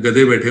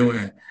गधे बैठे हुए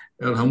हैं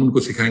और हम उनको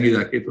सिखाएंगे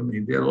जाके, तो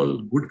नहीं. They are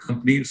all good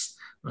companies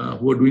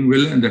who are doing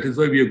well, and that is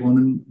why we have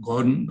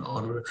gone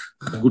or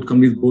good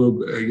companies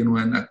go,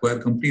 and acquire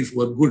companies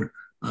who are good.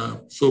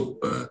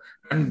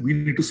 And we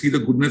need to see the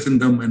goodness in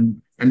them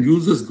and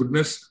use this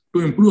goodness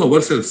to improve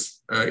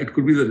ourselves. It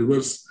could be the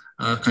reverse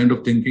kind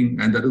of thinking,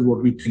 and that is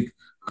what we think.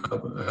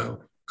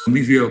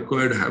 Companies we have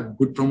acquired have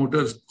good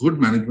promoters, good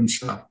management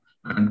staff,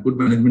 and good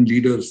management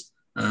leaders,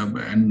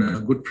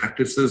 and good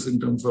practices in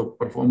terms of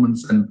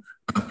performance and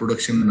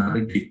production and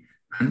R&D.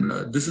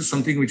 And this is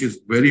something which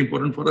is very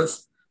important for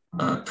us.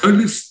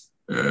 Third is,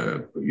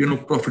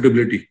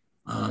 profitability.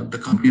 The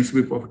company has to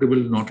be profitable,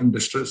 not in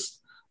distress.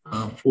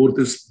 Fourth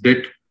is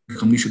debt. The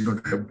company should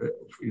not have,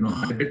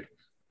 high debt.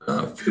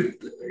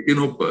 Fifth,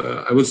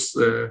 I was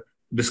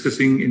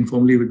discussing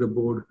informally with the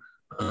board.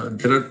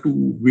 There are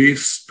two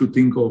ways to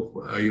think of,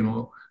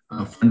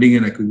 funding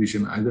an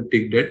acquisition. Either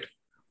take debt,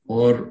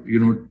 or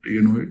do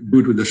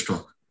it with the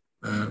stock.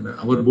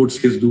 Our board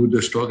says do with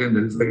the stock, and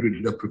that is why we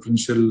did a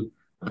preferential,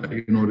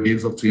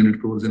 raise of 300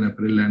 crores in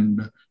April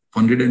and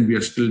funded, and we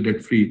are still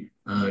debt free,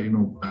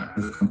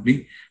 as a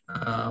company.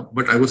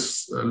 But I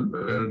was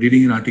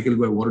reading an article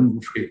by Warren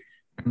Buffett,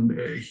 and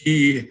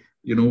he,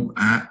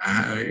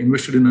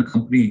 invested in a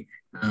company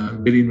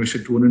where he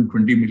invested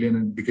 220 million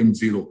and became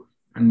zero.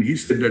 And he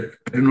said that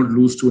I did not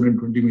lose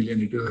 220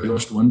 million, I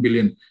lost 1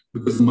 billion,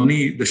 because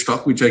the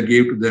stock which I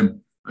gave to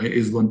them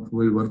is worth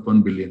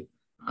 1 billion.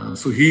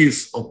 So he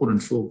is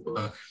opponent. So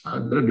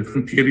there are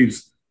different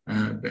theories.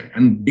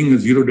 And being a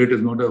zero debt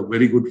is not a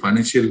very good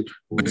financial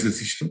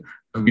decision.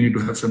 We need to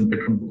have some debt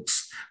on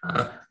books.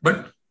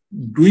 But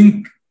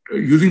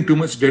using too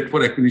much debt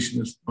for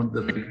acquisition is not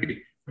the right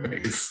way.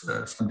 It's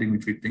something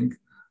which we think.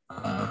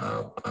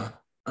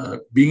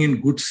 Being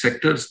in good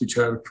sectors which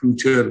are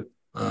future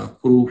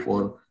proof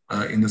or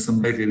in the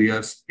sunlight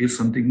areas is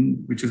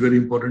something which is very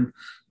important.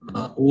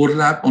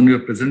 Overlap on your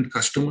present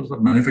customers or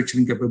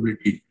manufacturing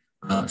capability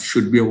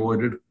should be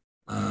avoided.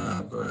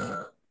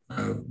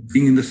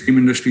 Being in the same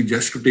industry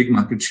just to take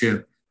market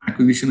share,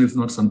 acquisition is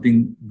not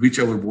something which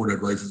our board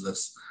advises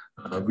us.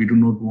 We do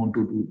not want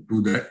to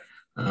do that.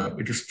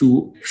 It is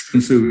too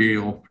expensive way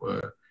of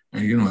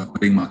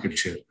acquiring market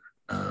share.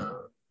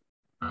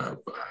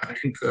 I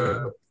think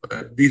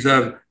these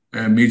are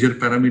major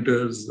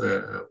parameters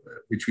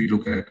which we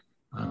look at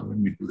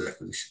when we do the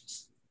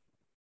acquisitions.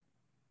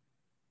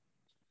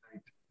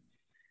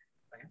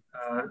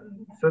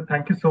 So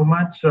thank you so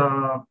much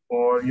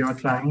for your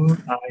time.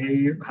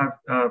 I have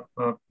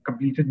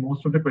completed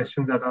most of the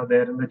questions that are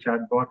there in the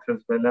chat box,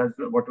 as well as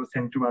what was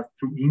sent to us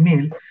through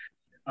email.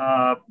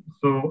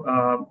 So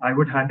I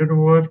would hand it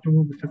over to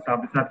Mr.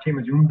 Sabyasachi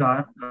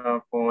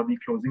Majumdar for the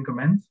closing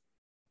comments.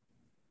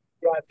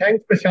 Yeah,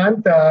 thanks,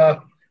 Prashant.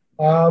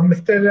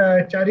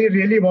 Mr. Chari,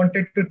 really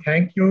wanted to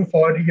thank you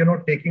for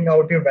taking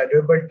out your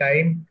valuable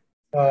time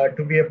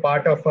to be a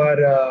part of our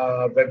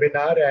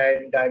webinar,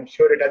 and I'm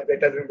sure it has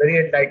been very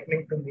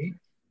enlightening to me,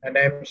 and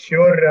I'm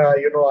sure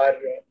our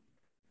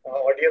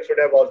audience would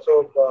have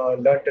also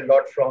learned a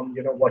lot from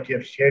what you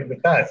have shared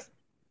with us.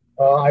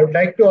 I would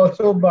like to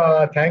also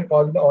thank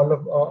all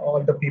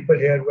the people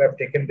here who have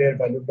taken their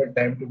valuable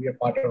time to be a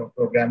part of our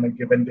program and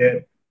given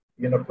their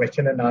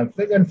question and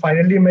answers. And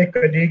finally, my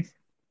colleagues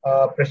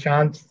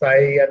Prashant,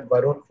 Sai, and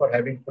Varun for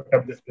having put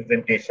up this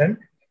presentation.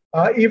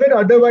 Even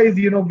otherwise,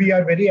 we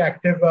are very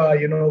active.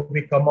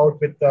 We come out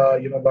with a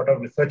lot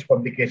of research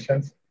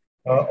publications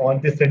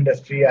on this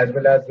industry, as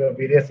well as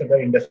various other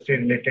industry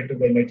related to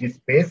the energy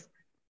space.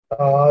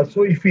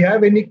 So if you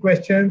have any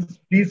questions,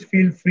 please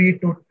feel free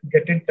to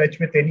get in touch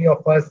with any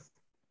of us.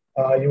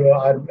 Our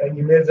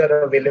emails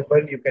are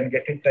available. You can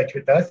get in touch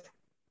with us.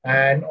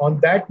 And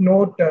on that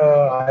note,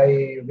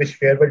 I wish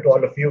farewell to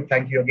all of you.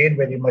 Thank you again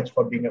very much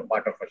for being a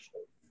part of our show.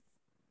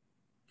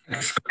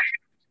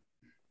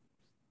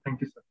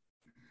 Thank you, sir.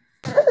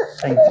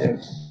 Thank you.